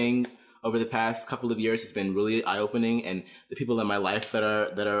podcasting thing over the past couple of years has been really eye-opening, and the people in my life that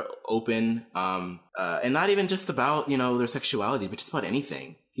are open, and not even just about, their sexuality, but just about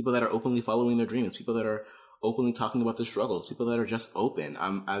anything. People that are openly following their dreams, people that are openly talking about their struggles, people that are just open.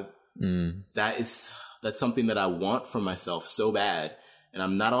 That's something that I want for myself so bad, and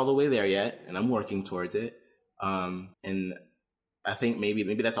I'm not all the way there yet, and I'm working towards it. And I think maybe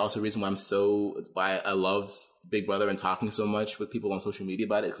that's also the reason why I love Big Brother and talking so much with people on social media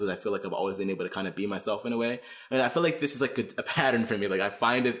about it, because I feel like I've always been able to kind of be myself in a way. And I feel like this is like a pattern for me. Like I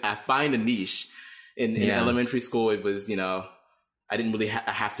find a niche in elementary school. It was, I didn't really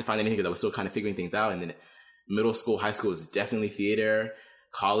have to find anything because I was still kind of figuring things out. And then middle school, high school was definitely theater.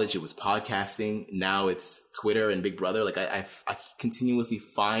 College, it was podcasting. Now it's Twitter and Big Brother. Like I continuously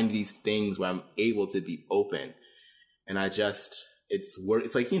find these things where I'm able to be open. And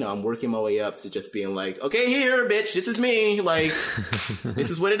it's like, I'm working my way up to just being like, okay, here, bitch, this is me. Like, this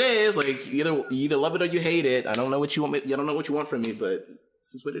is what it is. Like, you either love it or you hate it. I don't know what you want from me, but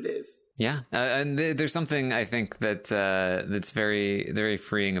this is what it is. Yeah. And there's something I think that's very, very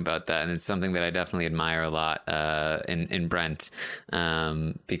freeing about that. And it's something that I definitely admire a lot, in Brent.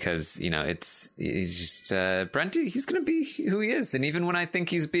 Because, he's just, Brent, he's going to be who he is. And even when I think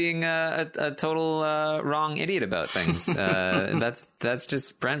he's being a total, wrong idiot about things, that's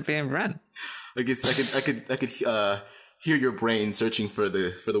just Brent being Brent. I guess I could hear your brain searching for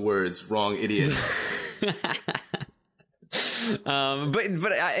the words wrong idiot.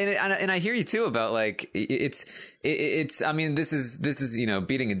 But I hear you too about like it's I mean this is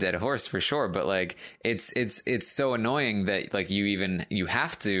beating a dead horse for sure, but like it's so annoying that like you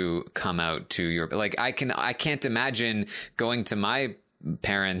have to come out to your, like I can't imagine going to my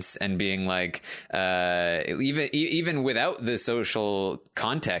parents and being like, even without the social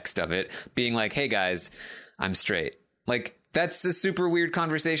context of it, being like, hey guys, I'm straight. Like, that's a super weird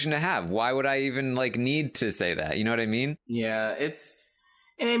conversation to have. Why would I even like need to say that? You know what I mean? Yeah,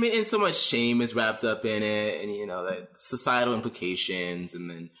 and so much shame is wrapped up in it, and the societal implications, and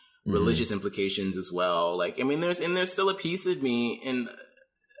then religious implications as well. Like, I mean, there's still a piece of me, and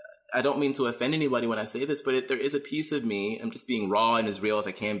I don't mean to offend anybody when I say this, but there is a piece of me. I'm just being raw and as real as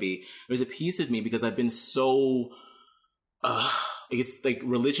I can be. There's a piece of me because I've been so, it's like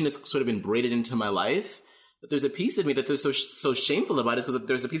religion has sort of been braided into my life. But there's a piece of me that there's so shameful about it, because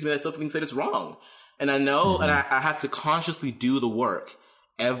there's a piece of me that still thinks that it's wrong. And I know, and I have to consciously do the work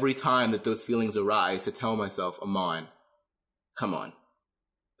every time that those feelings arise to tell myself, Amon, come on.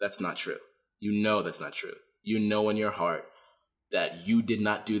 That's not true. That's not true. In your heart that you did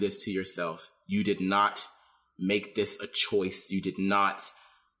not do this to yourself. You did not make this a choice. You did not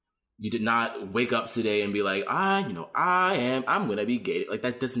wake up today and be like, I'm going to be gay. Like,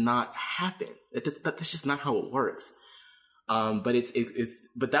 that does not happen. That's just not how it works. But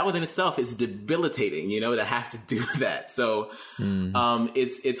but that within itself is debilitating, to have to do that. So,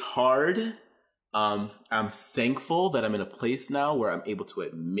 it's hard. I'm thankful that I'm in a place now where I'm able to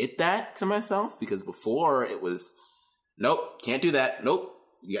admit that to myself, because before it was, nope, can't do that. Nope.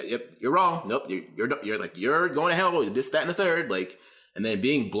 Yep, you're wrong. Nope. You're like, you're going to hell. This, that, and the third. Like, and then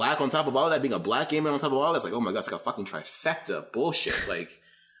being black on top of all of that, being a black gay man on top of all that's like, oh my God, it's like a fucking trifecta bullshit. Like,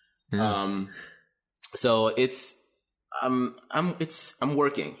 so I'm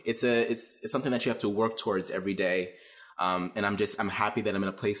working. It's something that you have to work towards every day. And I'm happy that I'm in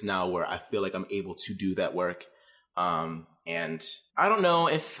a place now where I feel like I'm able to do that work. And I don't know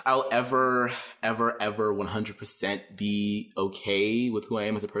if I'll ever 100% be okay with who I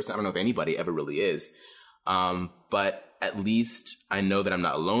am as a person. I don't know if anybody ever really is. But at least I know that I'm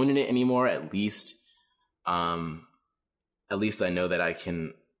not alone in it anymore. At least I know that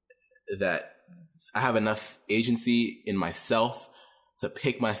that I have enough agency in myself to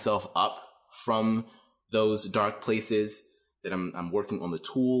pick myself up from those dark places, that I'm working on the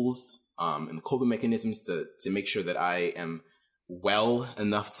tools, and the coping mechanisms to make sure that I am well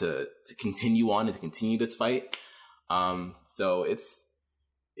enough to continue on and to continue this fight. So it's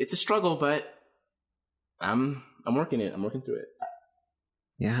a struggle, but I'm working it. I'm working through it.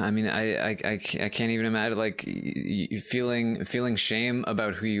 Yeah, I mean, I can't even imagine like feeling shame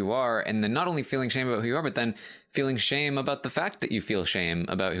about who you are, and then not only feeling shame about who you are, but then feeling shame about the fact that you feel shame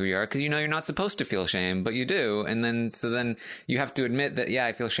about who you are, because you know you're not supposed to feel shame, but you do. And then you have to admit that, yeah,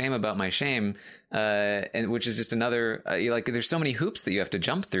 I feel shame about my shame, and which is just another, like, there's so many hoops that you have to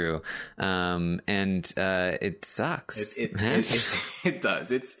jump through. It sucks. It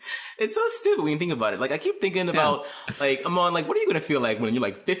does. It's so stupid when you think about it. Like, I keep thinking about, like, Amon, like, what are you going to feel like when you're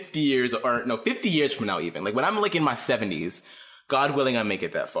like 50 years from now, even? Like, when I'm like in my 70s, God willing, I make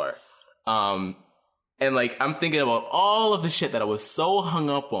it that far. And like, I'm thinking about all of the shit that I was so hung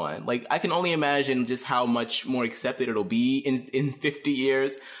up on. Like, I can only imagine just how much more accepted it'll be in 50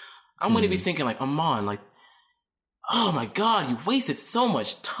 years. I'm going to be thinking like, Amon, like, oh my God, you wasted so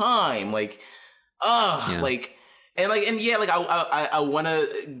much time. Like, like, I want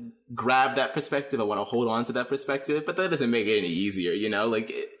to grab that perspective. I want to hold on to that perspective, but that doesn't make it any easier, you know?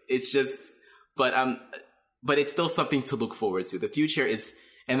 Like, it's just, but it's still something to look forward to. The future is,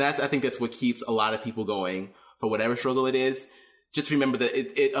 and I think that's what keeps a lot of people going for whatever struggle it is. Just remember that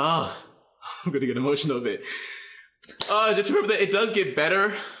I'm going to get emotional a bit. Just remember that it does get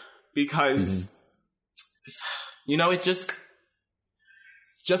better because, you know, it just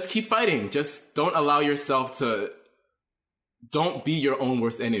keep fighting. Just don't allow yourself don't be your own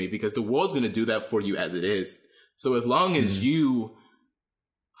worst enemy, because the world's going to do that for you as it is. So as long as you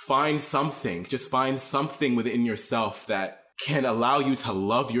find something within yourself that can allow you to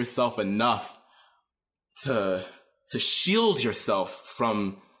love yourself enough to shield yourself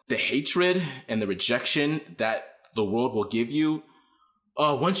from the hatred and the rejection that the world will give you.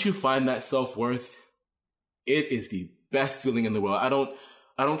 Once you find that self-worth, it is the best feeling in the world.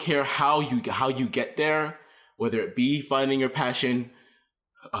 I don't care how you get there, whether it be finding your passion,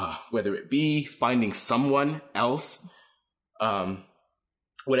 whether it be finding someone else,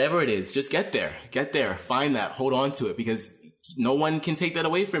 whatever it is, just get there, find that, hold on to it, because no one can take that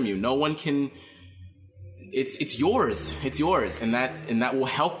away from you. No one can. It's yours. It's yours, and that will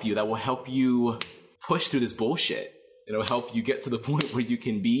help you. That will help you push through this bullshit. It'll help you get to the point where you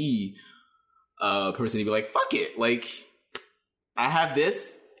can be a person to be like, fuck it, like, I have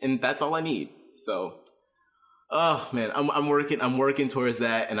this, and that's all I need. So, oh man, I'm working towards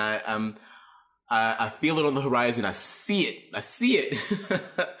that, and I feel it on the horizon. I see it.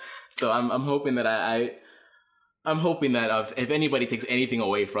 So I'm hoping that I'm hoping that if anybody takes anything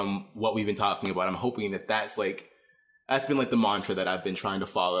away from what we've been talking about, I'm hoping that that's been like the mantra that I've been trying to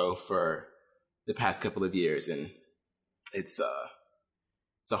follow for the past couple of years. And it's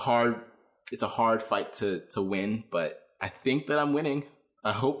a hard fight to win, but I think that I'm winning.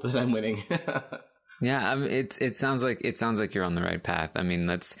 I hope that I'm winning. Yeah, it sounds like you're on the right path. I mean,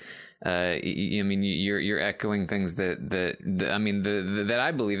 that's, you're echoing things that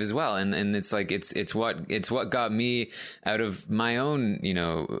I believe as well. And it's like, it's what got me out of my own,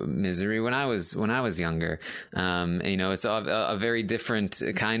 misery when I was younger. It's a very different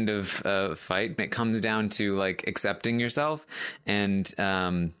kind of fight. It comes down to like accepting yourself. And,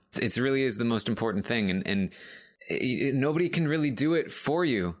 it really is the most important thing. And nobody can really do it for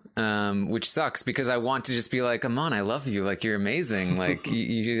you, which sucks, because I want to just be like, Amon, I love you, like, you're amazing, like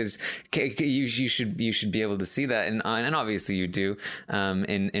you should be able to see that, and obviously you do,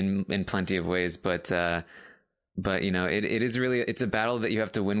 in plenty of ways, but it is really, it's a battle that you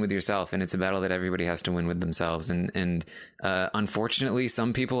have to win with yourself, and it's a battle that everybody has to win with themselves, and unfortunately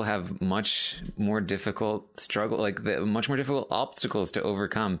some people have much more difficult much more difficult obstacles to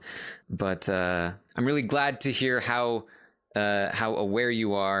overcome, but I'm really glad to hear how aware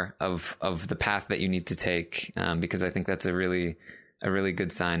you are of the path that you need to take, because I think that's a really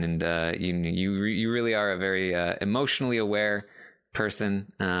good sign, and you really are a very emotionally aware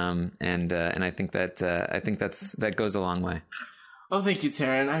person, and I think that goes a long way. Oh, thank you,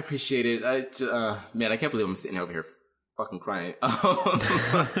 Taryn. I appreciate it. Man, I can't believe I'm sitting over here fucking crying.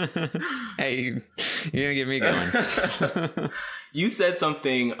 Hey, you're gonna get me going. You said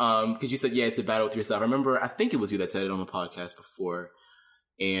something, because you said, yeah, it's a battle with yourself. I remember, I think it was you that said it on the podcast before,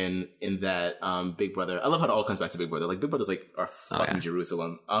 and in that Big Brother, I love how it all comes back to Big Brother. Like, Big Brother's like our fucking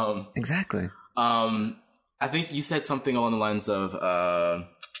Jerusalem. Exactly. I think you said something along the lines of,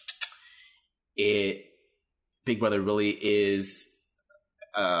 Big Brother really is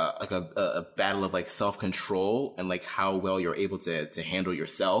like a battle of like self-control, and like how well you're able to handle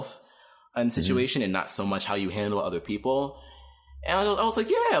yourself in the situation, and not so much how you handle other people. And I was like,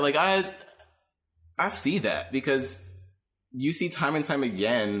 yeah, like I see that, because you see time and time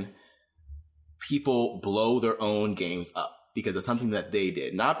again, people blow their own games up because of something that they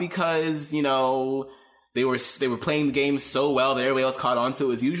did, not because, they were playing the game so well that everybody else caught on to it.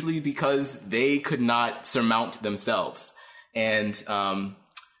 Was usually because they could not surmount themselves. And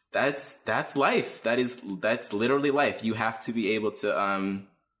that's life. That's literally life. You have to be able to,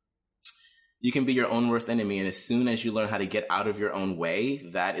 you can be your own worst enemy. And as soon as you learn how to get out of your own way,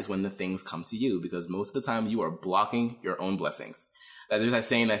 that is when the things come to you, because most of the time you are blocking your own blessings. There's that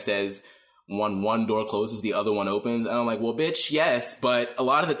saying that says, when one door closes, the other one opens. And I'm like, well, bitch, yes. But a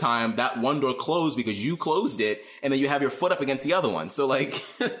lot of the time that one door closed because you closed it, and then you have your foot up against the other one. So like,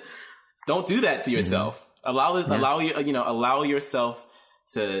 don't do that to yourself. Allow yourself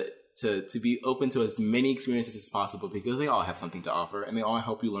to be open to as many experiences as possible, because they all have something to offer, and they all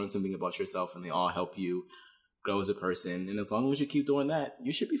help you learn something about yourself, and they all help you grow as a person. And as long as you keep doing that,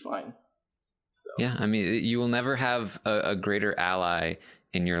 you should be fine. So. Yeah, I mean, you will never have a greater ally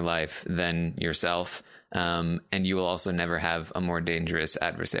in your life than yourself, and you will also never have a more dangerous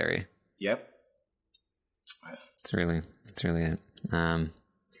adversary. Yep. It's really it.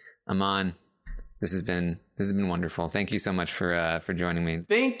 Aman, this has been wonderful. Thank you so much for joining me.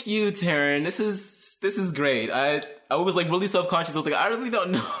 Thank you, Taryn. This is great. I was like really self-conscious. I was like, I really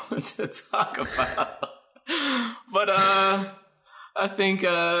don't know what to talk about. But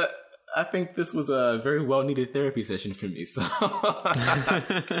I think this was a very well needed therapy session for me. So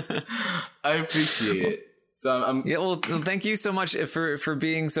I appreciate it. So well, thank you so much for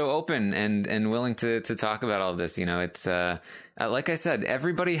being so open and willing to talk about all of this. You know, it's like I said,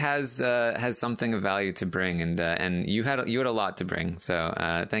 everybody has something of value to bring, and you had a lot to bring. So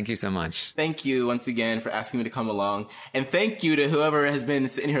thank you so much. Thank you once again for asking me to come along, and thank you to whoever has been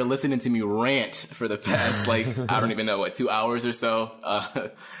sitting here listening to me rant for the past I don't even know 2 hours or so.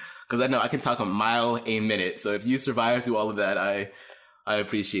 Because I know I can talk a mile a minute. So if you survive through all of that, I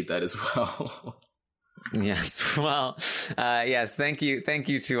appreciate that as well. Yes. Well, yes. Thank you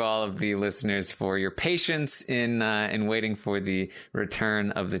to all of the listeners for your patience in waiting for the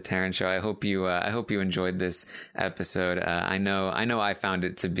return of the Taryn Show. I hope you enjoyed this episode. I know I found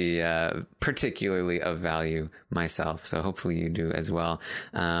it to be particularly of value myself. So hopefully you do as well.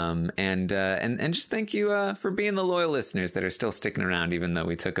 And just thank you for being the loyal listeners that are still sticking around, even though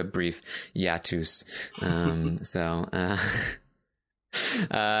we took a brief hiatus.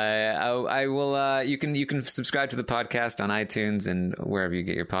 I will, you can subscribe to the podcast on iTunes and wherever you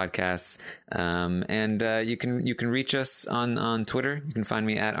get your podcasts. And you can reach us on Twitter. You can find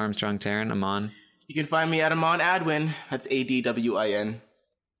me at Armstrong Taryn. Aman. You can find me at Aman Adwin. That's ADWIN.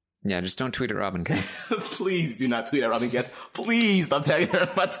 Yeah, just don't tweet at Robin Katz. Please do not tweet at Robin Katz. Please stop tagging her in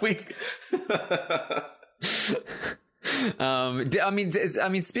my tweets. I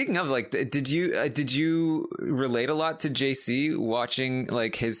mean, speaking of, did you relate a lot to JC watching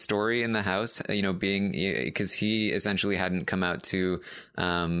his story in the house, being, because he essentially hadn't come out to,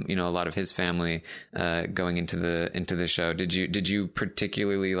 a lot of his family, going into the show. Did you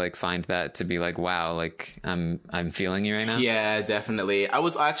particularly find that to be wow, I'm feeling you right now? Yeah, definitely. I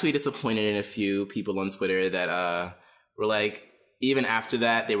was actually disappointed in a few people on Twitter that, were even after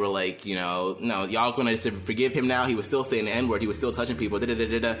that, they were no, y'all gonna forgive him now. He was still saying the N-word. He was still touching people.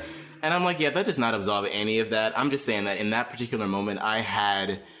 And I'm like, yeah, that does not absolve any of that. I'm just saying that in that particular moment, I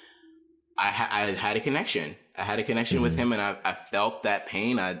had a connection. I had a connection with him, and I felt that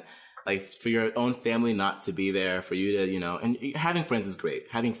pain. For your own family not to be there for you to, and having friends is great.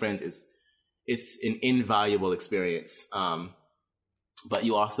 Having friends it's an invaluable experience. But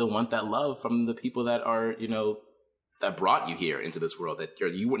you also want that love from the people that are, that brought you here into this world, that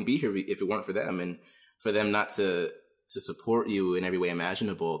you wouldn't be here if it weren't for them, and for them not to support you in every way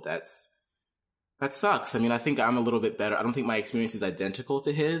imaginable. That sucks. I mean, I think I'm a little bit better. I don't think my experience is identical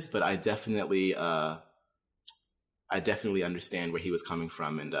to his, but I definitely understand where he was coming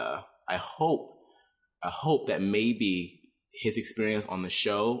from. And, I hope that maybe his experience on the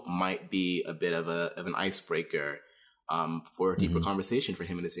show might be a bit of an icebreaker, for a deeper conversation for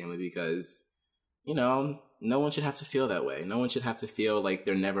him and his family, because, no one should have to feel that way. No one should have to feel like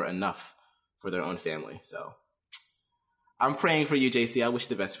they're never enough for their own family. So I'm praying for you, JC. I wish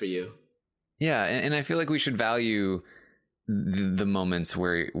the best for you. Yeah. And I feel like we should value the moments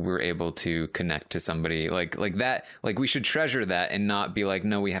where we're able to connect to somebody like that. We should treasure that and not be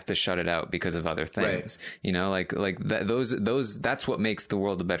no, we have to shut it out because of other things. Right. Those that's what makes the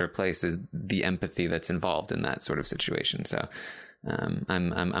world a better place, is the empathy that's involved in that sort of situation. So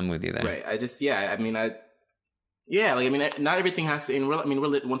I'm with you there. Right. Not everything has to, and we're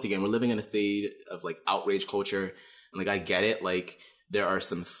living in a state of outrage culture. And I get it. There are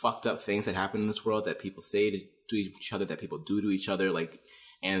some fucked up things that happen in this world that people say to each other, that people do to each other.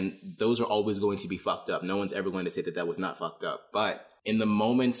 And those are always going to be fucked up. No one's ever going to say that was not fucked up. But in the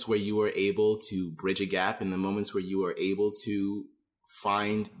moments where you are able to bridge a gap, in the moments where you are able to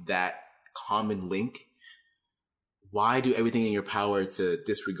find that common link, why do everything in your power to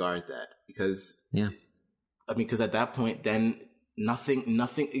disregard that? Because because at that point, then nothing,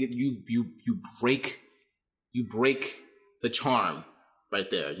 you break the charm right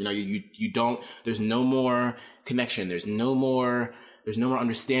there. You know, you don't, there's no more connection. There's no more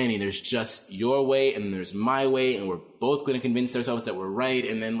understanding. There's just your way and there's my way. And we're both going to convince ourselves that we're right.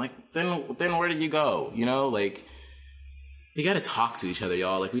 And then then where do you go? You know, like, you got to talk to each other,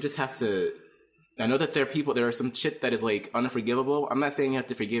 y'all. Like, we just have to, I know that there are some shit that is like unforgivable. I'm not saying you have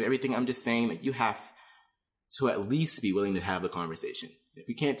to forgive everything. I'm just saying that you have to at least be willing to have the conversation. If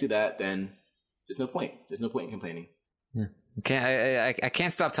you can't do that, then there's no point. There's no point in complaining. Yeah. Okay, I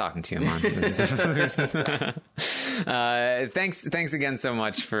can't stop talking to you, Aman. Thanks again so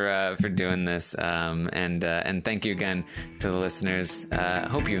much for doing this, and thank you again to the listeners.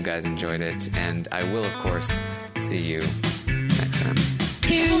 Hope you guys enjoyed it, and I will of course see you next time.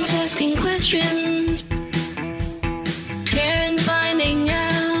 Terrence asking questions. Terrence finding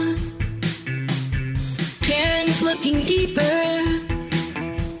out. Terrence looking deeper.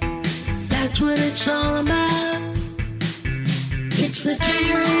 That's what it's all about. It's the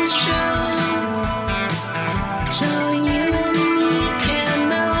Terrence Show. So you